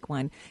fantastic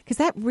one, because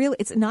that really,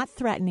 it's not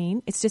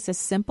threatening. It's just a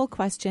simple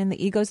question.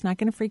 The ego's not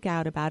going to freak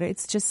out about it.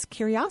 It's just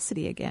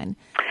curiosity again.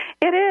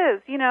 It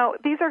is.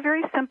 These are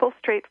very simple,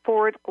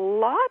 straightforward,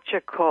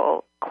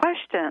 logical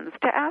questions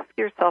to ask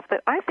yourself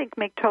that I think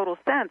make total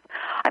sense.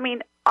 I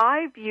mean,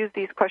 I've used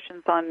these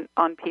questions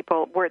on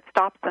people where it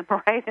stops them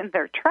right in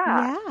their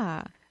tracks.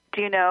 Yeah.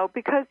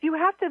 Because you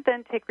have to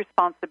then take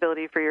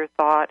responsibility for your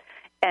thought.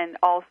 And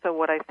also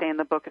what I say in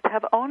the book is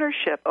have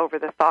ownership over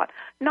the thought,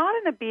 not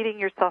in a beating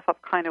yourself up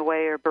kind of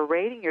way or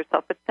berating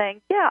yourself, but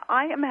saying, yeah,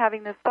 I am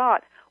having this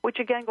thought, which,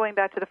 again, going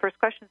back to the first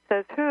question,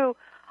 says who?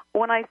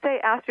 when I say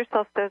ask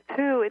yourself, says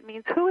who, it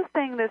means who is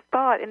saying this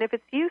thought. And if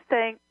it's you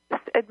saying,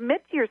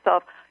 admit to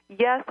yourself,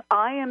 yes,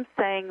 I am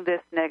saying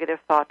this negative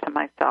thought to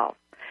myself.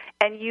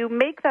 And you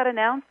make that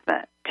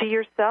announcement to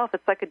yourself.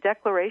 It's like a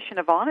declaration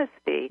of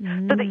honesty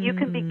so that you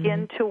can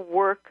begin to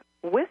work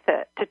with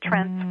it, to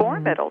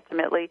transform it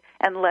ultimately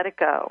and let it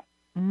go.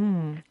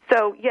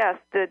 So, yes,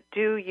 the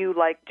do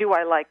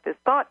I like this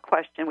thought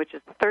question, which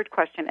is the third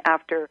question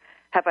after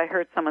have I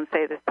heard someone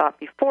say this thought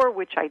before,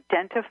 which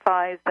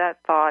identifies that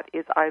thought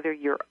is either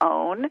your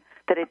own,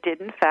 that it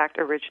did in fact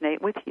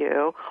originate with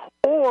you,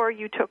 or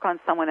you took on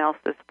someone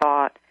else's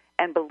thought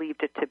and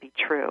believed it to be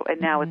true,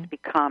 and now it's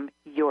become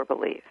your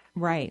belief.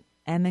 Right.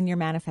 And then you're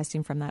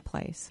manifesting from that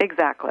place.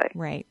 Exactly.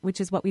 Right, which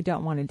is what we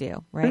don't want to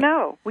do, right?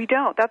 No, we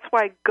don't. That's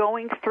why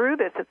going through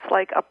this, it's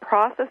like a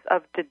process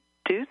of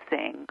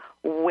deducing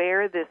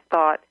where this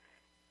thought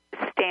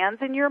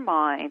stands in your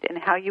mind and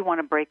how you want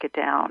to break it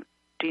down.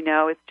 Do you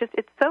know? It's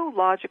so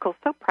logical,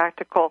 so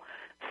practical,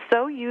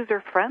 so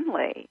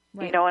user-friendly,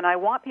 you know, and I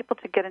want people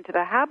to get into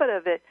the habit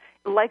of it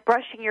like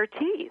brushing your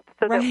teeth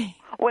so that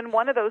when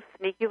one of those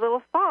sneaky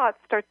little thoughts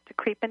starts to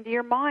creep into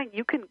your mind,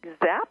 you can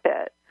zap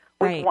it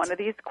with one of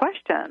these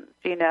questions,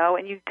 you know,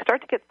 and you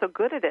start to get so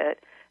good at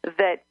it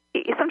that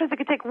sometimes it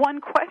can take one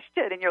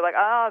question and you're like,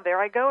 there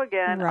I go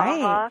again.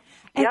 Right.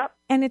 Yep.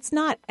 And it's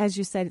not, as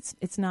you said,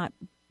 it's not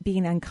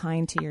being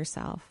unkind to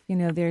yourself. You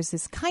know, there's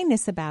this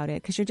kindness about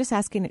it because you're just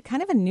asking it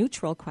kind of a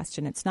neutral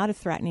question. It's not a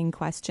threatening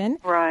question.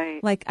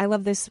 Right. Like, I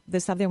love this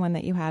other one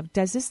that you have.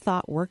 Does this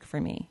thought work for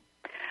me?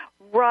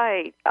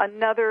 Right.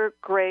 Another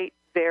great,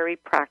 very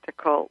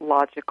practical,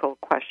 logical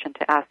question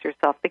to ask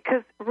yourself.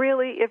 Because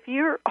really, if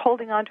you're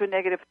holding on to a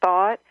negative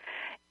thought,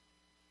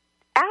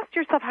 ask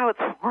yourself how it's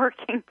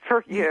working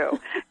for you.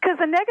 Because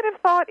a negative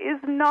thought is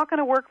not going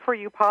to work for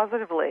you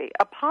positively.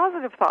 A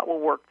positive thought will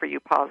work for you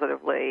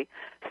positively.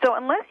 So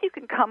unless you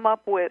can come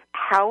up with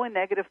how a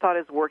negative thought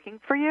is working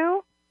for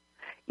you,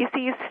 you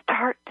see, you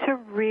start to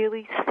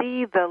really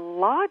see the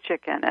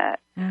logic in it.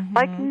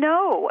 Like,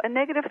 no, a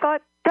negative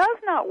thought does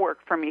not work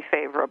for me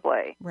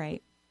favorably.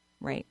 Right,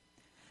 right.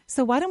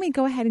 So why don't we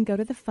go ahead and go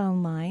to the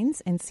phone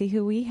lines and see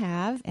who we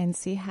have and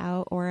see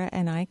how Aura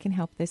and I can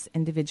help this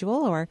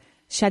individual or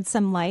shed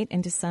some light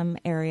into some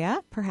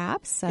area,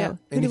 perhaps. So yeah.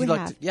 And if you'd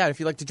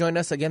like to join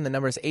us, again, the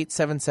number is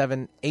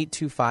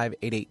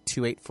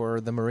 877-825-8828 for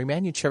the Marie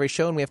Manucherry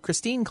Show. And we have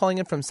Christine calling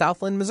in from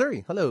Southland,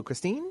 Missouri. Hello,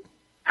 Christine.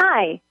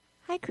 Hi.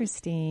 Hi,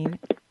 Christine.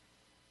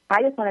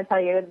 I just want to tell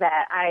you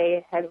that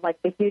I am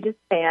like the hugest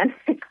fan.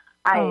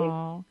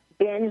 I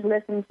binge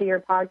listened to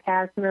your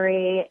podcast,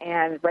 Marie,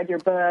 and read your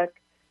book.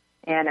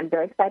 And I'm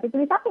very excited to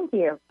be talking to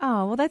you.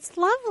 Oh, well, that's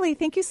lovely.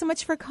 Thank you so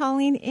much for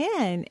calling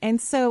in. And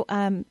so,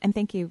 and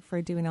thank you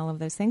for doing all of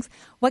those things.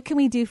 What can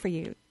we do for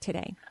you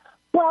today?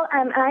 Well,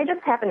 I just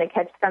happened to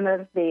catch some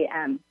of the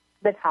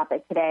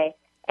topic today,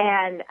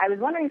 and I was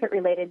wondering if it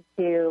related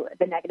to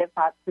the negative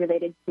thoughts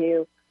related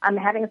to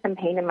having some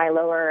pain in my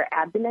lower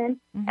abdomen,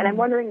 and I'm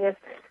wondering if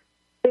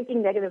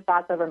thinking negative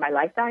thoughts over my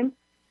lifetime,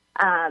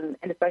 and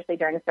especially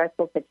during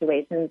stressful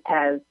situations,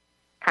 has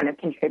kind of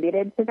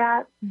contributed to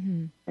that.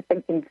 If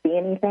I can see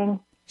anything.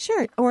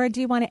 Sure. Or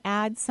do you want to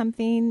add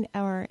something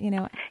or, you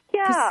know?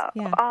 Yeah.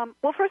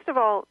 Well, first of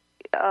all,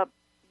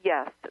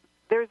 yes,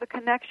 there's a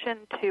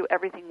connection to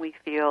everything we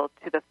feel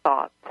to the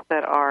thoughts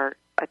that are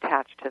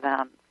attached to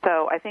them.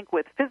 So I think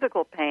with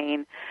physical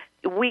pain,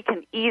 we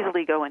can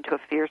easily go into a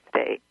fear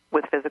state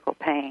with physical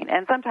pain.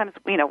 And sometimes,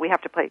 you know, we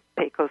have to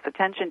pay close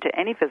attention to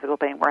any physical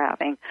pain we're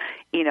having,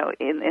 you know,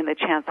 in the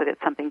chance that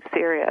it's something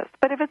serious.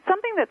 But if it's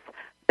something that's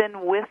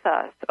been with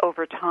us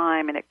over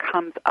time and it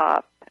comes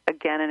up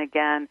again and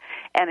again,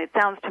 and it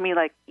sounds to me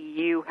like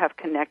you have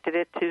connected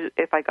it to,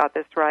 if I got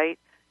this right,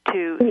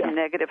 to some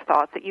negative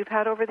thoughts that you've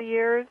had over the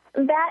years?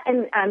 That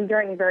and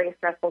during very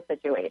stressful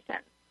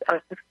situations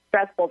or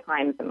stressful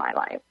times in my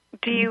life.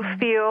 Do you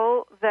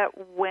feel that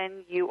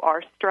when you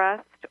are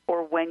stressed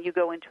or when you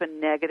go into a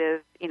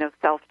negative, you know,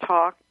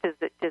 self-talk, do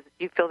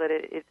you feel that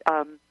it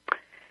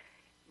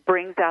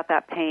brings out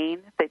that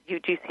pain? Do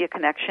you see a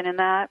connection in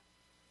that?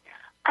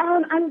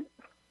 I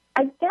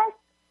guess,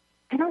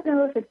 I don't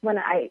know if it's when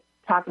I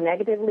talk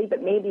negatively,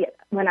 but maybe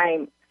when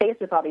I'm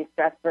faced with all these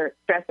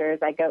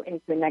stressors, I go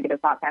into a negative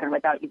thought pattern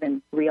without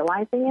even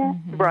realizing it.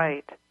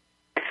 Right.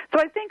 So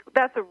I think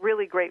that's a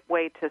really great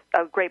place to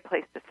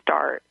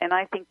start. And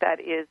I think that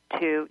is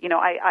to, you know,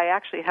 I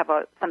actually have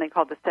something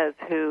called the Says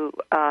Who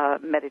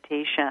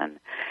meditation.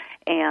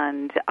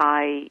 And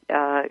I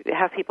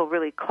have people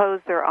really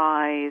close their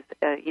eyes,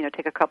 you know,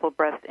 take a couple of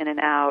breaths in and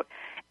out,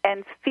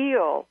 and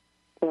feel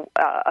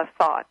a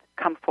thought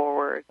come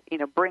forward, you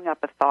know, bring up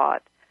a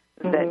thought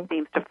that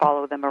seems to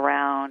follow them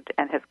around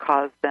and has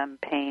caused them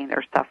pain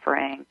or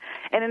suffering.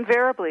 And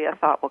invariably a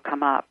thought will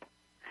come up.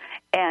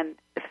 And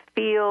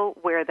feel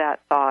where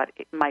that thought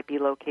might be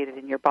located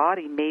in your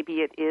body.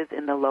 Maybe it is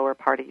in the lower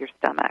part of your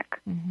stomach.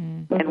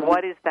 And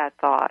what is that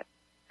thought?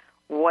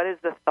 What is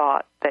the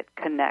thought that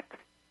connects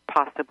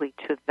possibly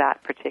to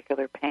that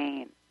particular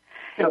pain?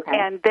 Okay.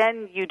 And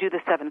then you do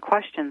the 7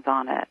 questions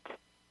on it.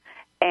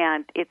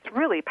 And it's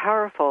really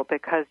powerful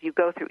because you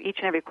go through each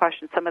and every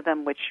question, some of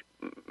them which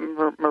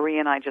Marie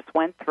and I just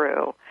went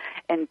through,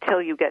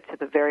 until you get to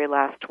the very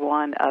last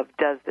one of,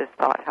 does this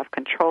thought have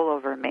control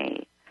over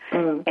me?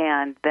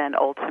 And then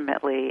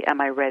ultimately, am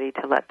I ready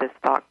to let this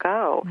thought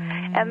go?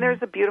 And there's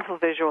a beautiful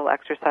visual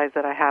exercise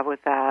that I have with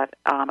that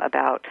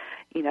about,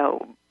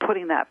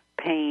 putting that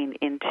pain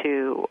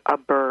into a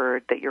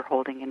bird that you're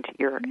holding in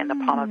the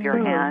palm of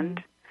your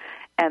hand,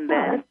 and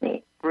then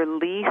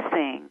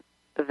releasing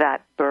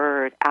that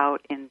bird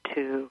out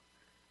into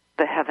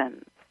the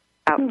heavens,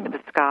 out to the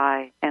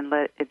sky, and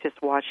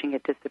just watching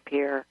it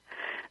disappear.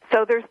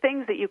 So there's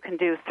things that you can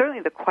do.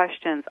 Certainly the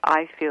questions,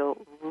 I feel,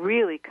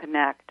 really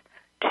connect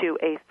to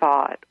a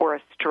thought or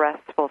a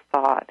stressful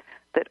thought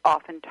that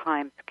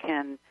oftentimes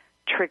can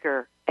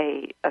trigger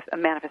a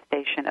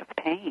manifestation of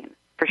pain,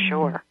 for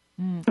sure.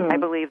 I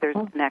believe there's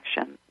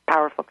connections,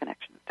 powerful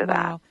connections to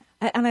that.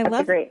 And I That's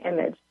love a great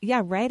image.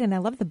 Yeah, right. And I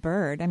love the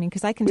bird. I mean,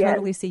 because I can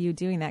totally see you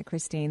doing that,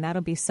 Christine.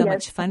 That'll be so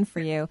much fun for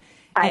you.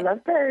 I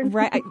love birds.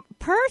 Right.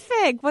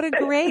 Perfect. What a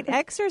great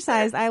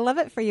exercise. I love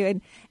it for you.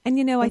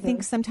 And I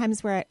think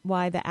sometimes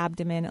why the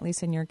abdomen, at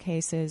least in your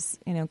case, is,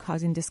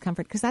 causing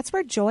discomfort, because that's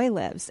where joy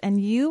lives. And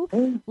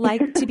you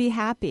like to be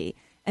happy.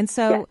 And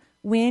so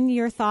when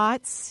your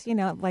thoughts,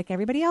 like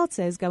everybody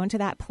else's, go into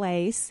that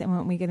place, and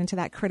when we get into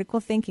that critical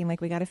thinking,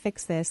 like we got to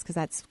fix this because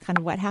that's kind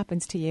of what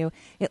happens to you,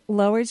 it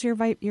lowers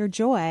your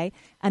joy,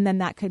 and then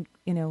that could,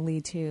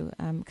 lead to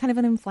kind of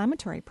an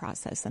inflammatory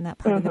process in that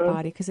part of the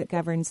body, because it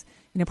governs,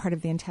 part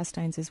of the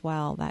intestines as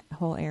well, that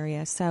whole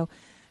area. So,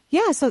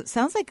 so it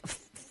sounds like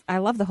I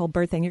love the whole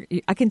bird thing.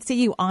 I can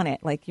see you on it.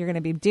 Like you're going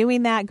to be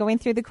doing that, going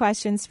through the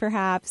questions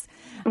perhaps,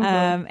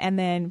 and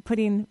then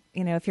putting,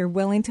 if you're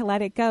willing to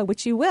let it go,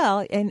 which you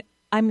will, and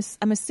I'm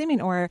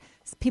assuming, or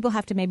people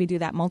have to maybe do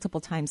that multiple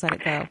times, let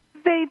it go.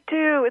 They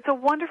do. It's a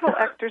wonderful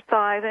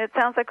exercise, and it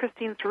sounds like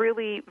Christine's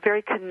really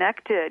very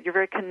connected. You're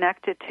very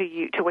connected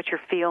to what you're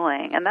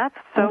feeling, and that's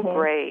so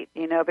great,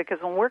 because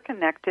when we're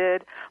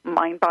connected,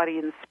 mind, body,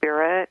 and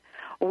spirit,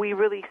 we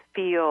really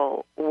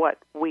feel what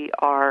we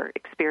are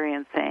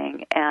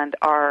experiencing and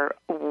are,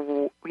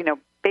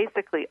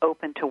 basically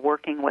open to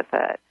working with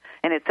it.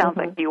 And it sounds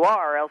like you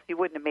are, or else you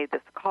wouldn't have made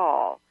this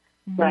call.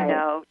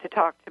 To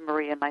talk to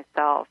Marie and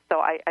myself. So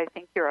I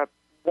think you're a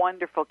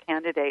wonderful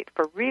candidate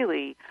for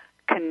really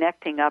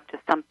connecting up to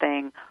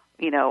something,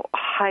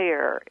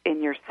 higher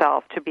in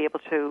yourself to be able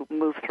to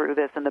move through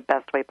this in the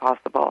best way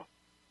possible.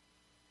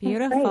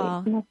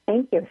 Beautiful.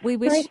 Thank you. We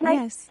wish, can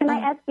I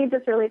ask you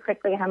just really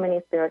quickly how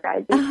many spirit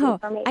guides you see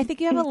for me? I think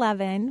you have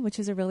 11, which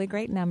is a really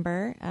great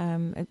number.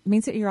 It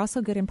means that you're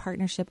also good in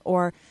partnership,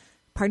 or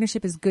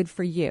partnership is good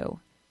for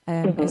you.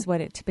 Is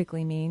what it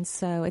typically means.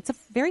 So it's a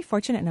very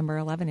fortunate number,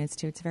 11 is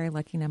too. It's a very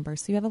lucky number.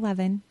 So you have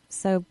 11.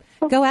 So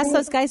go ask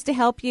those guys to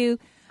help you.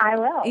 I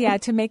will. Yeah,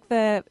 to make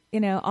the,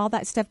 all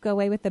that stuff go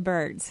away with the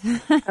birds.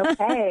 Okay.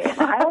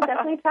 I will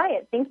definitely try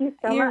it. Thank you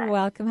so much. You're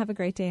welcome. Have a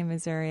great day in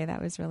Missouri.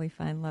 That was really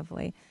fun.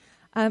 Lovely.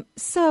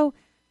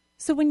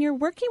 So when you're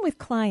working with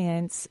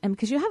clients, and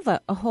because you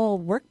have a whole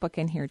workbook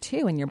in here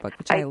too in your book,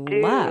 which I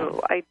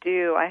love. I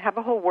do. I have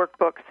a whole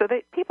workbook so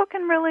that people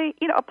can really,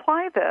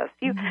 apply this.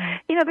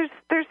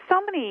 There's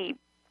so many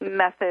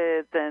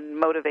methods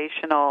and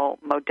motivational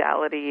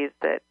modalities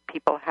that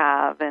people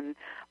have, and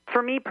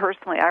for me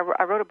personally, I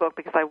wrote a book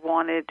because I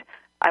wanted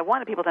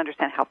people to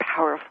understand how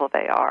powerful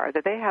they are,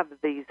 that they have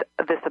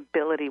this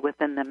ability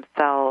within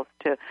themselves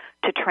to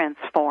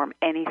transform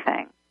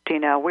anything.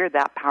 We're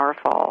that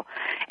powerful.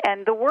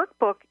 And the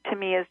workbook, to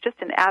me, is just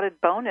an added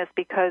bonus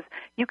because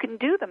you can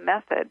do the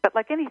method, but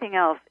like anything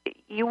else,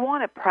 you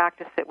want to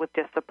practice it with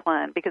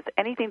discipline because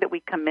anything that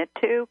we commit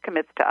to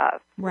commits to us.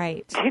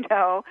 Right.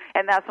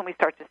 And that's when we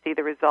start to see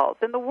the results.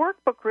 And the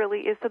workbook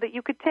really is so that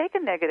you could take a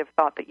negative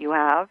thought that you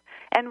have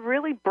and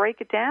really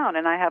break it down.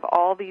 And I have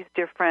all these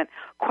different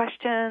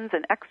questions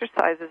and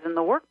exercises in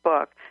the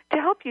workbook to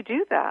help you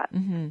do that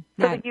so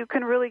that you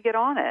can really get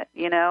on it,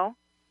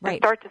 Right.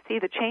 Start to see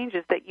the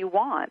changes that you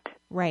want.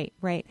 Right.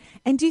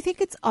 And do you think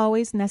it's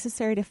always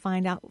necessary to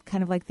find out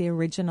kind of like the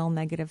original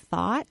negative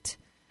thought?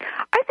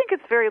 I think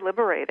it's very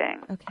liberating.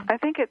 Okay. I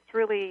think it's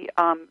really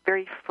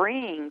very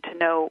freeing to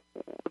know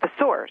the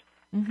source.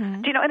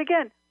 And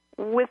again,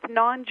 with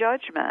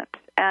non-judgment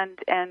and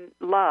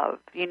love,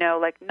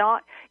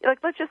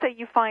 let's just say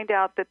you find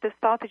out that this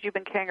thought that you've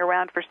been carrying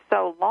around for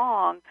so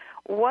long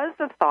was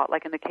a thought,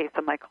 like in the case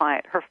of my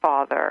client, her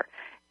father.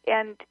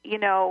 And,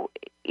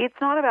 it's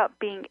not about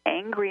being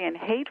angry and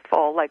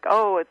hateful, like,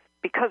 oh, it's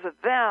because of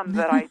them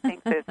that I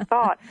think this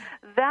thought.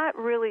 That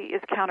really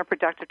is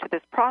counterproductive to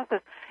this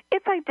process.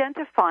 It's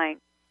identifying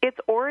its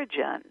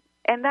origin,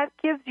 and that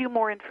gives you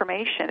more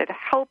information. It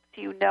helps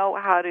you know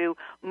how to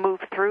move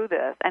through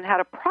this and how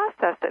to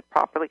process it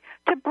properly,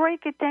 to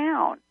break it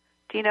down.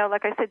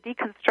 Like I said,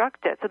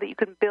 deconstruct it so that you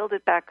can build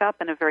it back up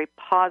in a very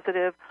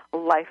positive,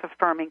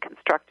 life-affirming,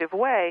 constructive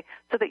way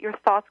so that your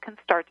thoughts can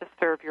start to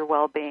serve your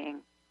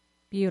well-being.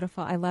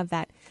 Beautiful. I love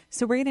that.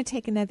 So we're going to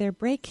take another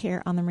break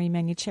here on the Marie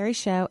Manuchehri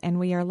Show, and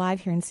we are live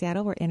here in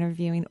Seattle. We're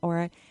interviewing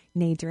Ora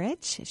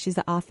Nadrich. She's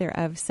the author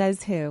of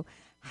Says Who,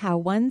 How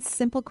One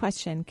Simple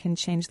Question Can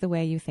Change the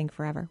Way You Think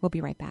Forever. We'll be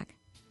right back.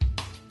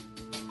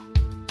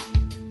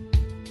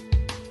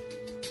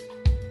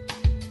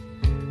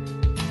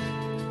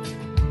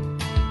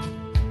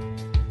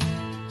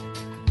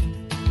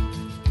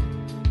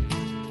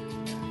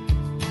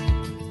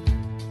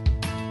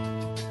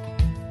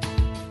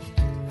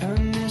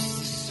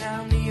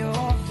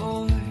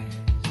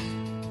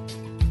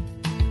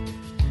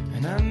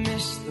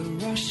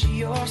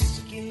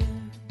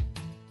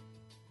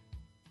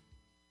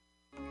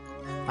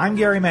 I'm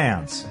Gary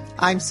Mance.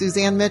 I'm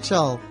Suzanne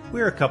Mitchell.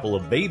 We're a couple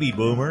of baby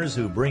boomers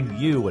who bring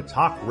you a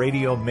talk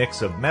radio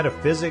mix of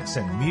metaphysics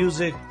and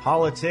music,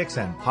 politics,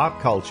 and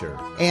pop culture.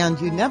 And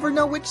you never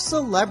know which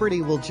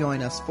celebrity will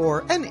join us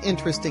for an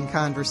interesting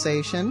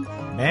conversation.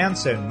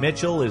 Mance and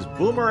Mitchell is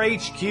Boomer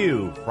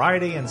HQ,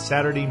 Friday and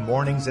Saturday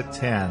mornings at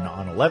 10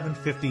 on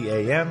 1150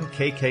 AM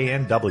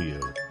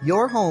KKNW.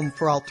 Your home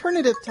for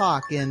alternative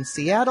talk in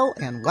Seattle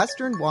and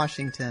Western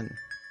Washington.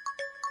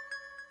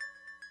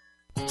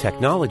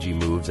 Technology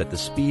moves at the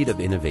speed of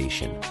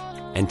innovation,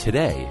 and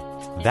today,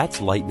 that's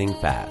lightning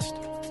fast.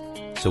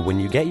 So when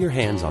you get your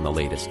hands on the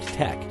latest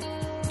tech,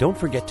 don't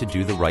forget to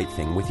do the right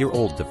thing with your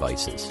old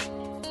devices.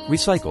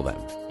 Recycle them.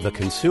 The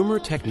Consumer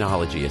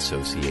Technology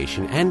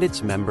Association and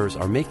its members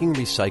are making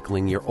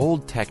recycling your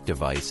old tech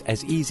device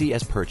as easy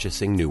as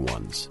purchasing new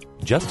ones.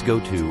 Just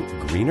go to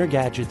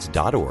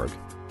greenergadgets.org,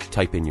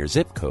 type in your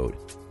zip code,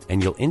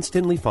 and you'll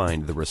instantly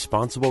find the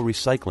responsible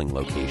recycling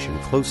location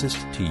closest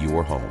to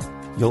your home.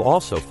 You'll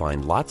also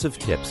find lots of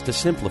tips to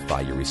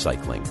simplify your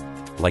recycling,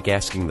 like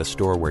asking the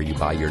store where you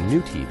buy your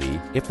new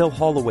TV if they'll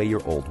haul away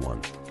your old one.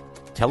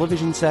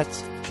 Television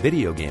sets,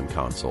 video game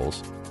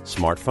consoles,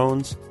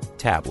 smartphones,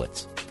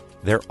 tablets,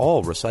 they're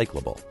all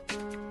recyclable.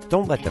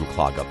 Don't let them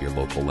clog up your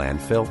local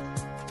landfill.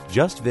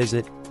 Just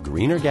visit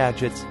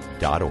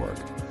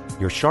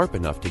greenergadgets.org. You're sharp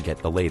enough to get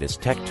the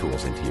latest tech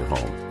tools into your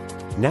home.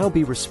 Now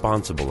be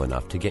responsible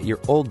enough to get your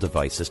old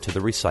devices to the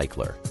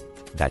recycler.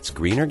 That's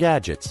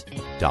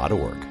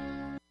greenergadgets.org.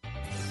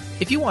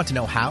 If you want to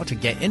know how to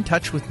get in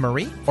touch with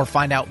Marie or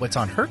find out what's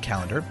on her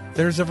calendar,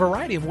 there's a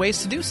variety of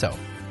ways to do so.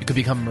 You could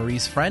become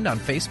Marie's friend on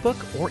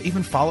Facebook or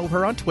even follow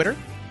her on Twitter.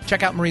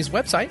 Check out Marie's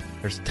website.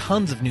 There's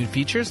tons of new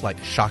features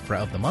like Chakra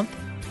of the Month,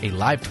 a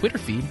live Twitter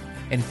feed,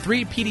 and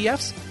 3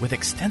 PDFs with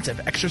extensive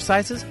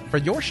exercises for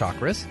your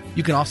chakras.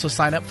 You can also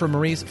sign up for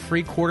Marie's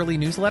free quarterly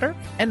newsletter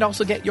and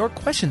also get your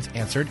questions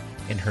answered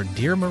in her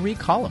Dear Marie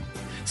column.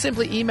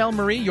 Simply email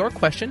Marie your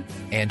question,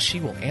 and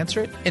she will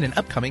answer it in an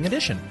upcoming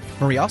edition.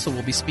 Marie also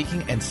will be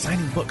speaking and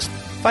signing books.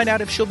 Find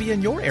out if she'll be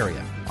in your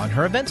area on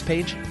her events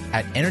page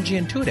at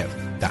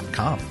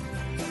energyintuitive.com.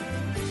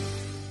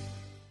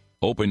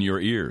 Open your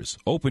ears,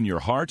 open your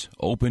heart,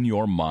 open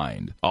your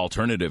mind.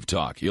 Alternative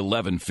Talk,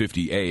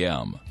 1150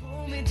 AM.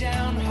 Pull me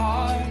down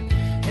hard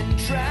and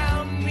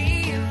drown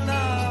me in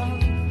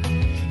love.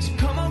 So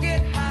come on,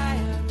 get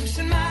higher,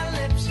 loosen my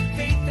lips,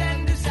 faith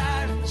and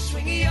desire, and the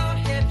swing of your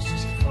hips.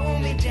 Just pull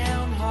me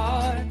down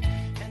hard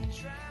and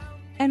drown me.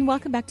 And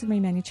welcome back to the Marie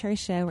Manuchehri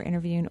Show. We're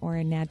interviewing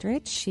Ora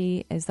Nadrich.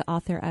 She is the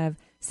author of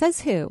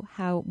Says Who,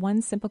 How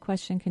One Simple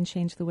Question Can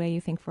Change the Way You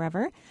Think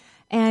Forever.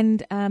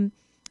 And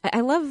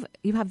I love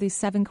you have these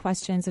 7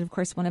 questions, and of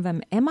course one of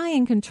them, am I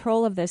in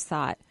control of this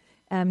thought?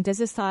 Does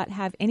this thought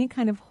have any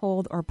kind of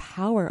hold or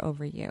power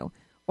over you?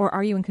 Or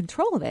are you in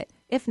control of it?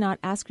 If not,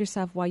 ask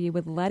yourself why you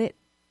would let it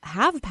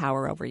have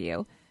power over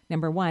you,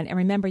 number 1. And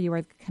remember, you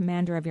are the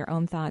commander of your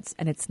own thoughts,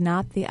 and it's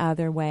not the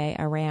other way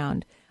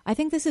around. I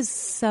think this is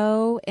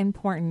so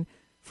important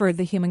for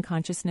the human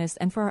consciousness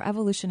and for our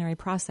evolutionary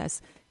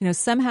process. You know,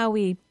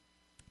 sometime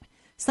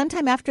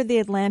after the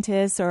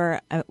Atlantis or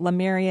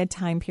Lemuria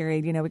time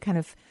period, you know, we kind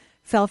of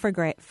fell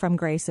from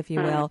grace, if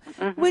you will,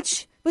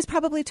 which was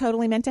probably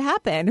totally meant to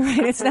happen,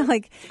 right? It's not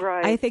like,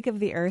 I think of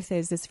the Earth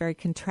as this very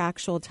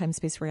contractual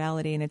time-space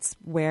reality, and it's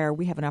where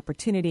we have an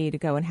opportunity to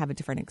go and have a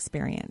different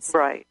experience.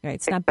 Right.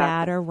 It's not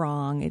bad or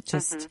wrong. It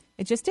just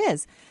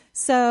is.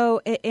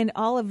 So in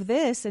all of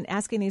this and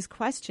asking these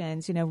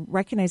questions, you know,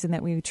 recognizing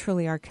that we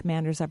truly are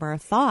commanders of our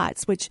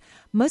thoughts, which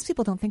most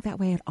people don't think that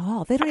way at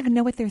all. They don't even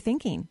know what they're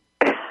thinking.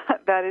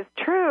 That is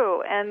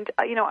true. And,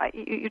 you know,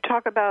 you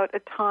talk about a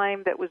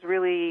time that was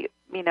really,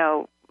 you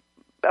know,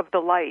 of the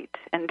light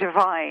and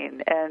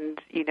divine and,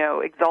 you know,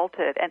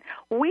 exalted. And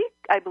we,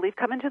 I believe,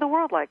 come into the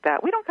world like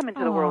that. We don't come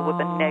into the world with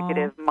a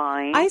negative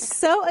mind. I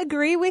so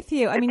agree with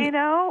you. I mean, you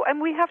know,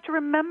 and we have to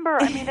remember,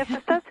 I mean, if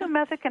the Says Who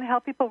method can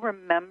help people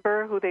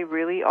remember who they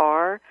really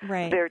are,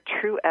 their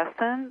true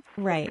essence,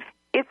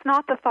 it's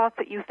not the thoughts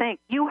that you think.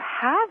 You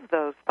have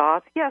those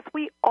thoughts. Yes,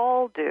 we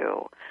all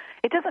do.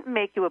 It doesn't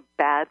make you a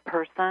bad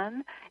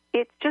person.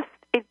 It just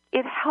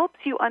it helps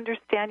you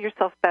understand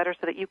yourself better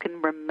so that you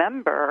can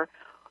remember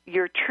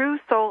your true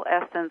soul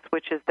essence,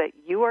 which is that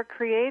you are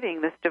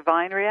creating this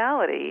divine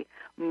reality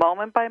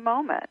moment by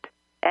moment,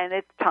 and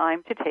it's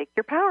time to take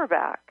your power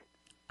back.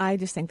 I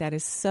just think that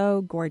is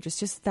so gorgeous.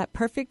 Just that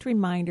perfect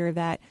reminder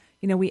that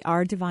we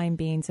are divine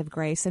beings of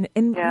grace. And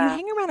you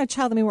hang around a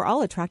child. I mean, we're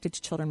all attracted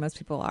to children. Most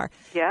people are.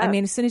 Yeah. I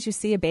mean, as soon as you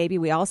see a baby,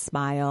 we all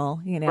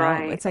smile.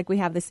 Right. It's like we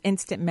have this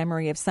instant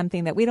memory of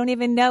something that we don't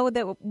even know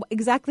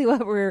exactly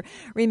what we're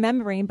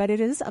remembering, but it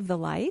is of the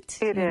light.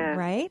 It is.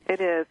 Right?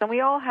 It is. And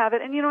we all have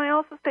it. And, I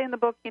also say in the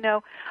book,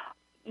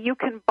 you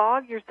can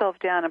bog yourself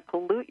down and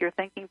pollute your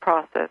thinking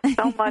process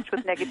so much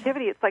with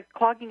negativity. It's like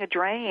clogging a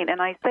drain. And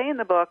I say in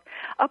the book,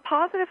 a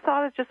positive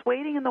thought is just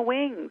waiting in the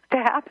wings to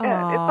happen.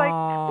 Aww. It's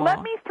like,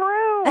 let me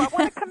through. I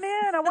want to come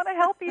in. I want to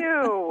help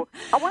you.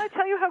 I want to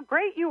tell you how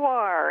great you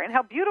are and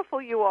how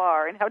beautiful you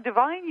are and how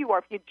divine you are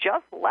if you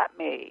just let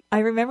me. I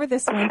remember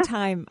this one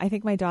time. I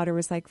think my daughter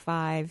was like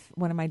 5,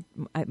 one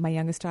of my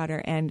youngest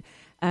daughter, and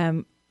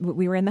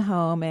we were in the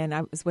home, and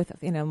I was with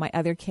my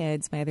other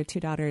kids, my other 2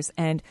 daughters,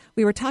 and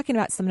we were talking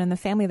about someone in the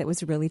family that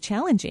was really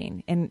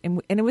challenging, and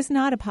it was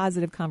not a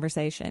positive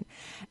conversation.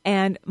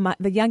 And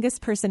the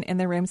youngest person in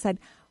the room said,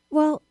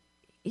 "Well,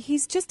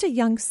 he's just a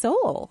young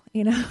soul."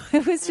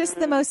 It was just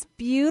the most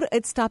beautiful.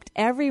 It stopped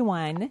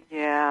everyone.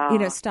 Yeah.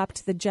 It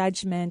stopped the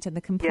judgment and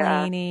the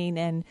complaining,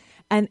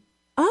 and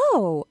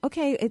oh,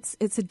 okay, it's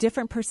a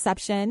different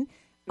perception.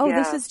 Oh,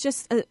 this is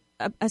just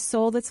a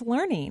soul that's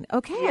learning.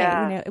 Okay.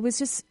 Yeah.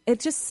 It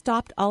just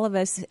stopped all of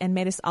us and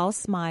made us all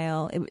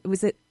smile. It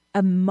was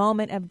a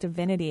moment of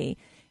divinity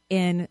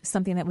in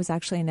something that was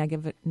actually a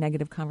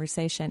negative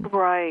conversation.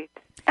 Right.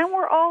 And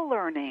we're all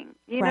learning.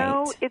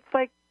 Right. It's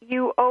like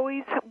you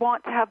always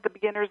want to have the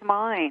beginner's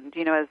mind,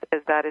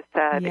 as that is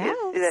said. Yes.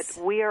 Is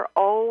that we are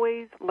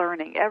always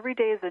learning. Every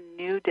day is a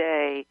new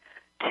day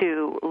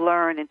to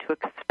learn and to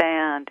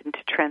expand and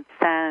to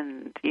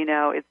transcend.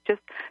 It's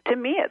just, to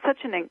me, it's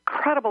such an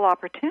incredible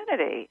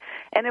opportunity.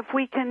 And if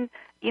we can,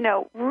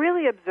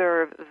 really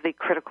observe the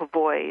critical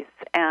voice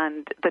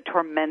and the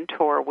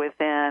tormentor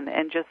within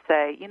and just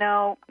say,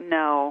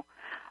 no,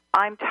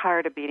 I'm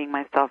tired of beating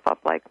myself up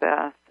like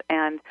this.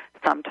 And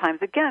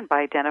sometimes, again,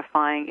 by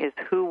identifying is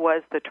who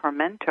was the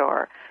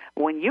tormentor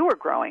when you were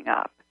growing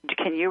up.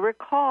 Can you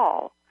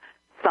recall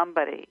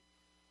somebody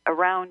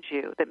around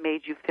you that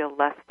made you feel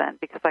less than?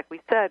 Because like we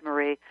said,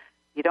 Marie,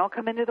 you don't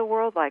come into the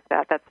world like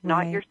that. That's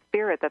not your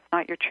spirit. That's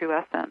not your true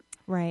essence.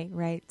 Right.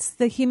 It's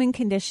the human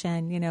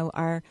condition.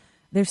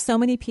 There's so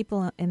many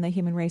people in the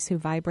human race who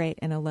vibrate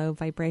in a low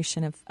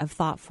vibration of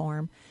thought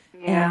form.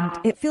 Yeah.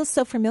 And it feels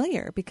so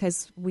familiar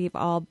because we've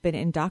all been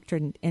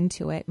indoctrinated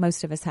into it.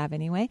 Most of us have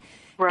anyway.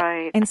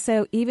 Right. And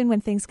so even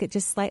when things get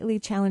just slightly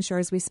challenged, or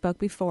as we spoke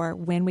before,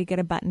 when we get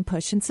a button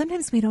pushed, and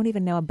sometimes we don't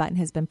even know a button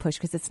has been pushed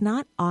because it's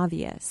not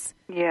obvious.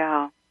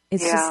 Yeah.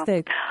 It's just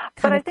the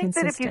But kind I of think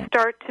consistent. that if you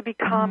start to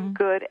become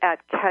good at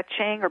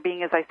catching or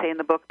being, as I say in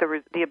the book,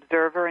 the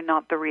observer and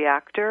not the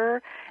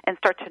reactor, and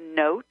start to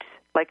note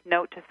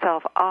to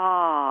self,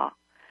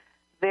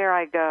 there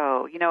I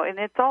go. And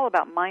it's all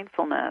about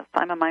mindfulness.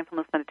 I'm a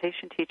mindfulness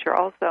meditation teacher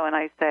also, and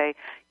I say,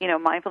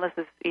 mindfulness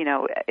is,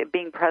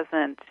 being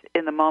present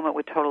in the moment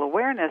with total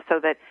awareness, so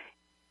that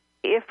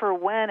if or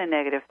when a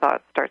negative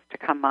thought starts to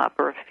come up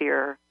or a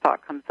fear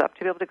thought comes up,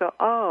 to be able to go,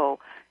 oh,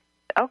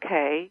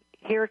 okay,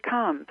 here it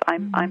comes.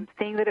 I'm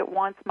seeing that it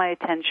wants my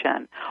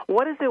attention.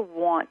 What does it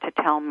want to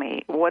tell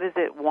me? What does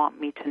it want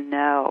me to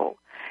know?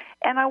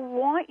 And I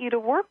want you to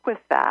work with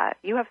that.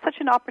 You have such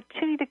an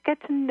opportunity to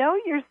get to know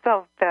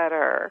yourself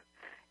better.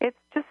 It's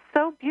just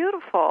so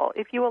beautiful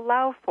if you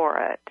allow for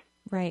it.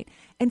 Right.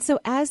 And so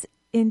as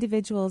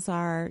individuals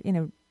are,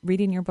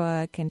 reading your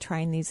book and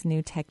trying these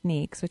new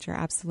techniques, which are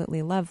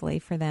absolutely lovely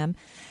for them,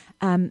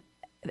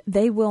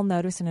 they will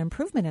notice an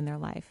improvement in their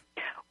life.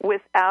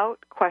 Without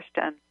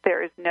question,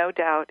 there is no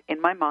doubt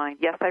in my mind.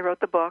 Yes, I wrote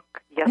the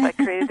book. Yes, I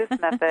created this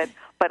method,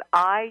 but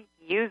I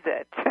use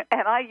it,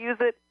 and I use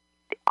it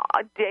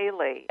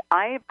daily.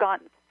 I have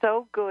gotten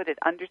so good at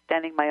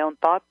understanding my own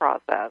thought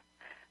process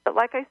that,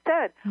 like I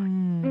said,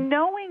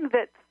 knowing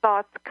that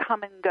thoughts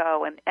come and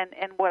go, and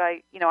what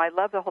I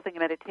love the whole thing of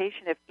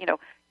meditation. If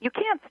you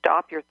can't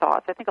stop your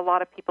thoughts. I think a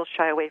lot of people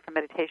shy away from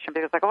meditation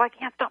because I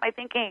can't stop my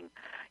thinking.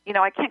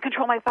 I can't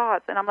control my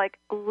thoughts. And I'm like,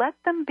 let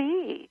them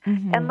be,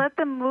 and let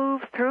them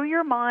move through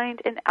your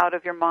mind and out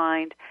of your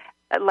mind,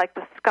 like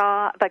the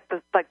sky, like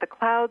the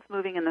clouds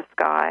moving in the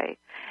sky.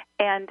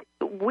 And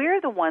we're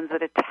the ones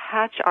that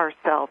attach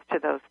ourselves to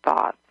those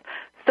thoughts.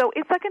 So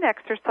it's like an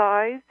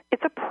exercise.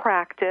 It's a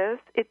practice.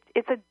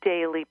 It's a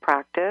daily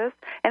practice,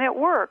 and it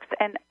works.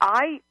 And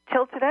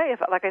till today,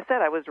 like I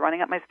said, I was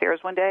running up my stairs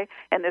one day,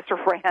 and this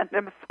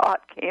random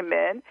thought came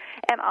in,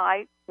 and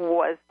I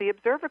was the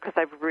observer because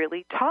I've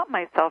really taught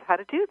myself how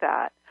to do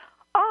that.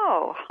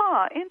 Oh,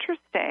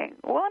 interesting.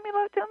 Well, let me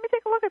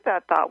take a look at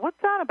that thought.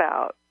 What's that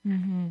about?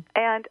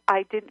 And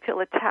I didn't feel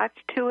attached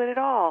to it at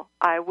all.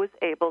 I was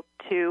able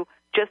to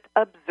just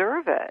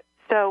observe it.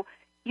 So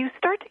you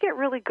start to get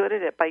really good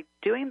at it by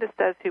doing the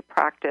Says Who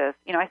practice.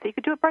 I say you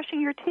could do it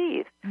brushing your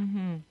teeth.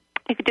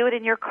 You could do it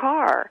in your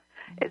car.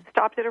 It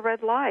stopped at a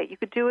red light. You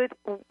could do it,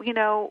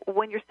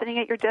 when you're sitting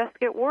at your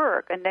desk at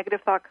work. A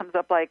negative thought comes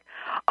up like,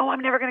 oh,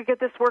 I'm never going to get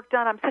this work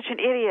done. I'm such an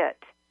idiot.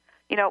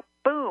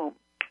 Boom,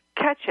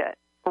 catch it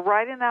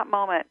right in that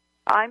moment.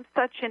 I'm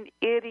such an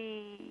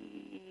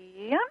idiot.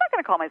 I'm not going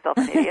to call myself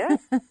an idiot.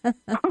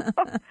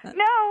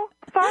 No,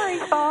 sorry,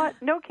 thought.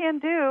 No can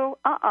do.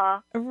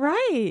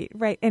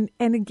 Right. And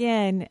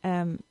again,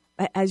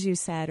 as you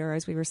said, or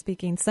as we were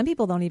speaking, some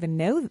people don't even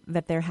know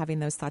that they're having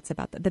those thoughts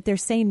about that they're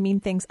saying mean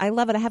things. I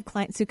love it. I have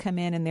clients who come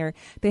in and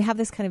they have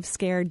this kind of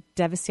scared,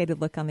 devastated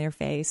look on their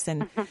face,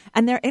 and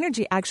their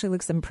energy actually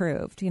looks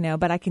improved,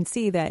 but I can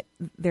see that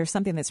there's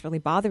something that's really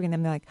bothering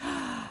them. They're like,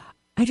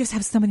 I just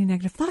have so many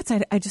negative thoughts.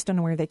 I just don't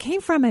know where they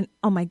came from. And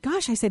oh my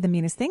gosh, I say the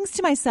meanest things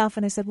to myself.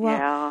 And I said,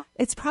 well,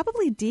 It's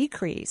probably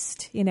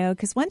decreased,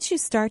 because once you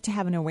start to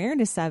have an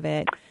awareness of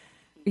it,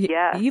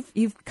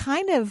 you've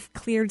kind of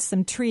cleared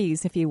some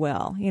trees, if you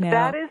will.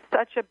 That is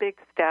such a big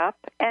step.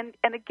 And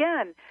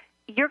again,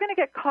 you're going to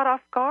get caught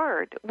off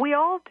guard. We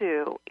all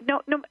do.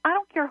 No, I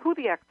don't care who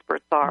the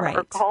experts are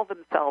or call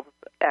themselves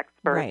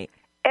experts. Right.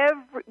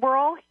 We're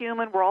all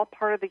human. We're all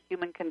part of the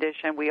human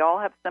condition. We all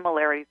have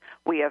similarities.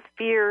 We have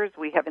fears.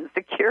 We have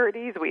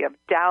insecurities. We have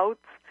doubts.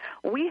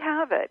 We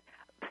have it.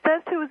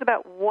 Says Who is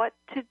about what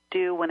to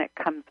do when it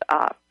comes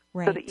up,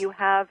 so that you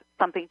have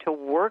something to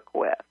work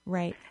with.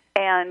 Right.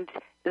 And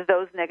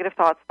those negative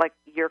thoughts, like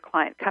your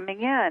client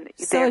coming in.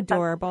 So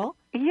adorable.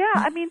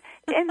 I mean,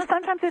 and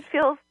sometimes it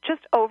feels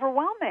just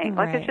overwhelming,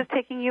 like it's just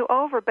taking you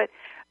over. But,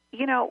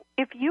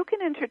 if you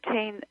can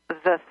entertain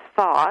the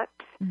thought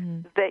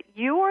that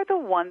you are the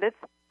one that's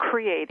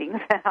creating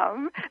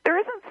them, there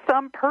isn't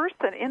some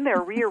person in there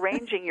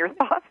rearranging your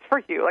thoughts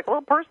for you, like a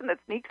little person that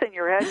sneaks in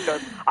your head and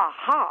goes,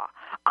 aha,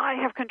 I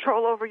have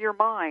control over your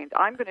mind.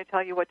 I'm going to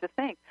tell you what to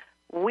think.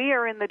 We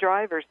are in the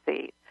driver's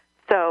seat.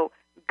 So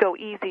go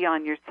easy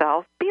on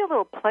yourself. Be a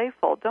little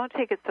playful. Don't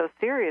take it so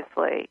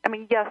seriously. I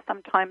mean, yes,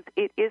 sometimes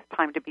it is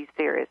time to be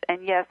serious.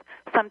 And yes,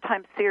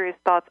 sometimes serious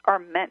thoughts are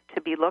meant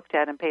to be looked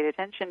at and paid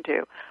attention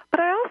to. But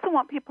I also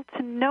want people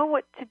to know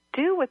what to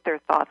do with their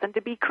thoughts and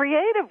to be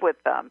creative with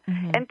them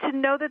and to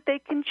know that they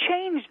can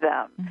change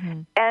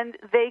them and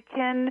they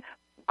can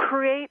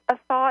create a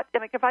thought.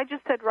 And like if I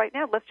just said right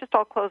now, let's just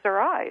all close our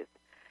eyes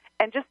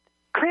and just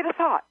create a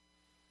thought.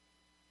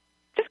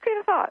 Just create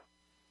a thought.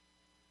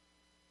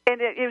 And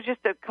it was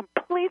just a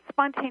complete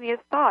spontaneous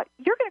thought.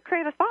 You're going to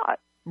create a thought.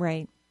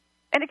 Right.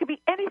 And it could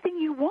be anything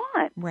you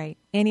want. Right.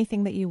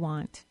 Anything that you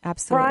want.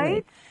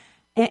 Absolutely.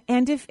 Right?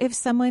 And if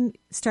someone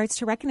starts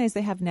to recognize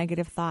they have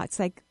negative thoughts,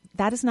 like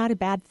that is not a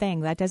bad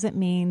thing. That doesn't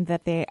mean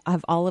that they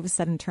have all of a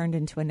sudden turned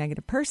into a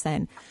negative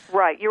person.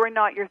 Right. You are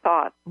not your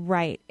thoughts.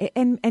 Right.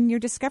 And you're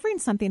discovering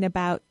something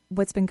about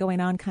what's been going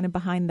on kind of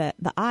behind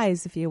the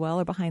eyes, if you will,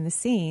 or behind the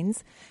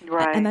scenes.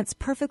 Right. And that's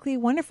perfectly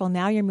wonderful.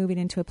 Now you're moving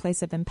into a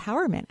place of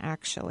empowerment,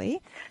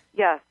 actually.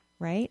 Yes.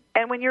 Right.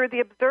 And when you're the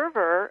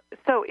observer,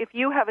 so if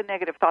you have a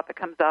negative thought that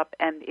comes up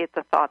and it's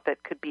a thought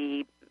that could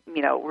be,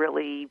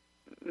 really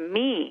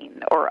mean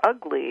or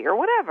ugly or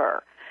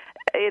whatever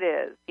it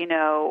is,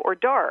 or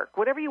dark,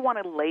 whatever you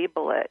want to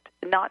label it,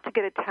 not to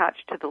get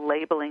attached to the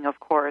labeling, of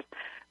course.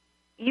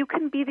 You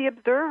can be the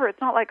observer.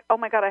 It's not like, oh,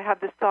 my God, I have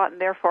this thought,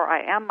 and therefore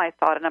I am my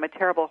thought, and I'm a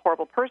terrible,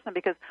 horrible person,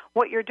 because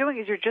what you're doing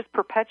is you're just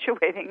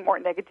perpetuating more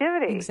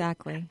negativity.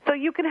 Exactly. So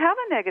you can have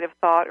a negative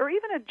thought or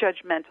even a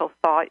judgmental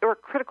thought or a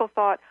critical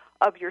thought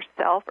of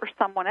yourself or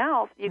someone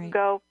else. You can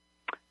go,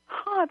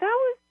 that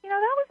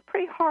was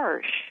pretty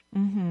harsh.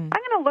 I'm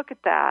going to look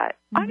at that.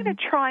 I'm going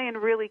to try and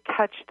really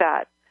catch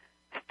that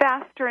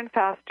faster and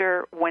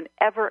faster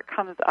whenever it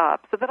comes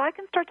up so that I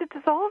can start to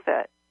dissolve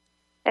it.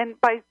 And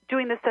by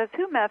doing the Says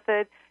Who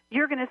method,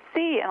 you're going to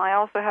see, and I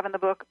also have in the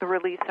book, the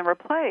release and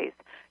replace.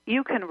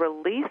 You can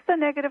release the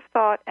negative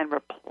thought and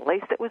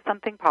replace it with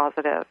something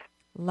positive.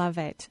 Love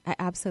it. I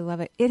absolutely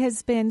love it. It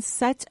has been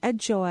such a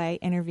joy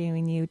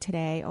interviewing you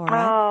today, Aura.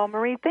 Oh,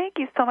 Marie, thank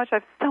you so much.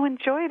 I've so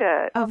enjoyed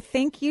it. Oh,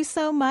 thank you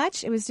so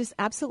much. It was just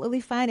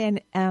absolutely fun,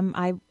 and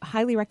I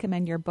highly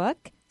recommend your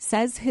book,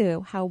 Says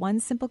Who, How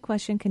One Simple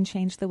Question Can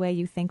Change the Way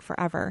You Think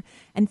Forever.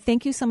 And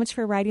thank you so much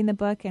for writing the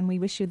book, and we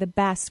wish you the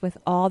best with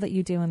all that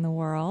you do in the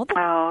world.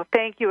 Oh,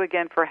 thank you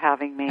again for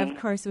having me. Of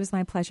course, it was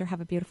my pleasure.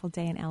 Have a beautiful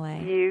day in L.A.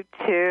 You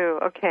too.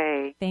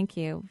 Okay. Thank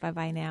you.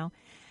 Bye-bye now.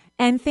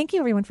 And thank you,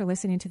 everyone, for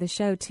listening to the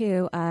show,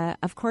 too.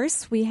 Of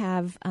course, we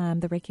have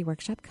the Reiki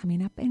workshop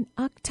coming up in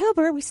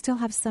October. We still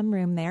have some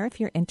room there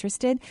if you're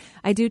interested.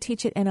 I do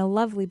teach it in a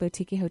lovely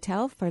boutique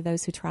hotel for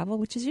those who travel,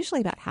 which is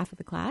usually about half of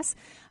the class.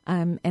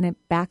 And it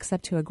backs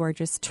up to a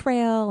gorgeous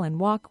trail and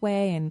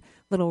walkway and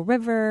little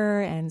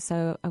river. And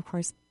so, of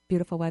course,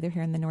 beautiful weather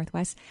here in the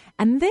Northwest.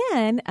 And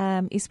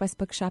then East West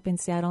Bookshop in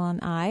Seattle and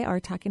I are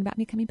talking about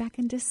me coming back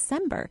in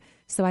December.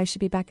 So I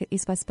should be back at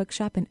East West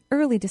Bookshop in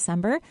early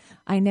December.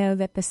 I know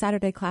that the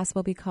Saturday class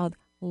will be called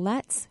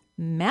Let's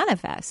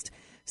Manifest.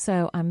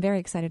 So I'm very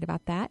excited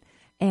about that.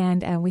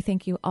 And we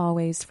thank you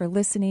always for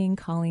listening,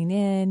 calling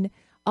in,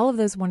 all of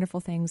those wonderful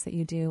things that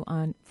you do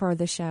for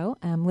the show.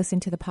 Listen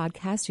to the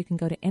podcast. You can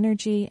go to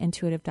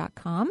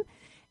energyintuitive.com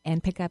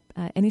and pick up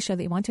any show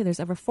that you want to. There's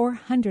over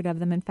 400 of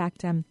them. In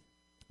fact,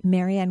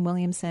 Marianne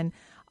Williamson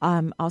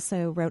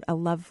also wrote a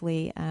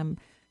lovely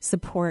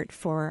support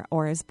for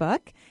Aura's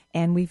book.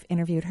 And we've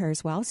interviewed her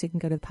as well, so you can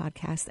go to the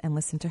podcast and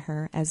listen to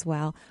her as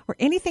well. Or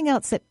anything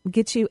else that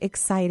gets you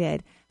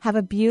excited. Have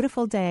a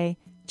beautiful day.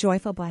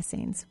 Joyful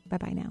blessings.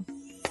 Bye-bye now.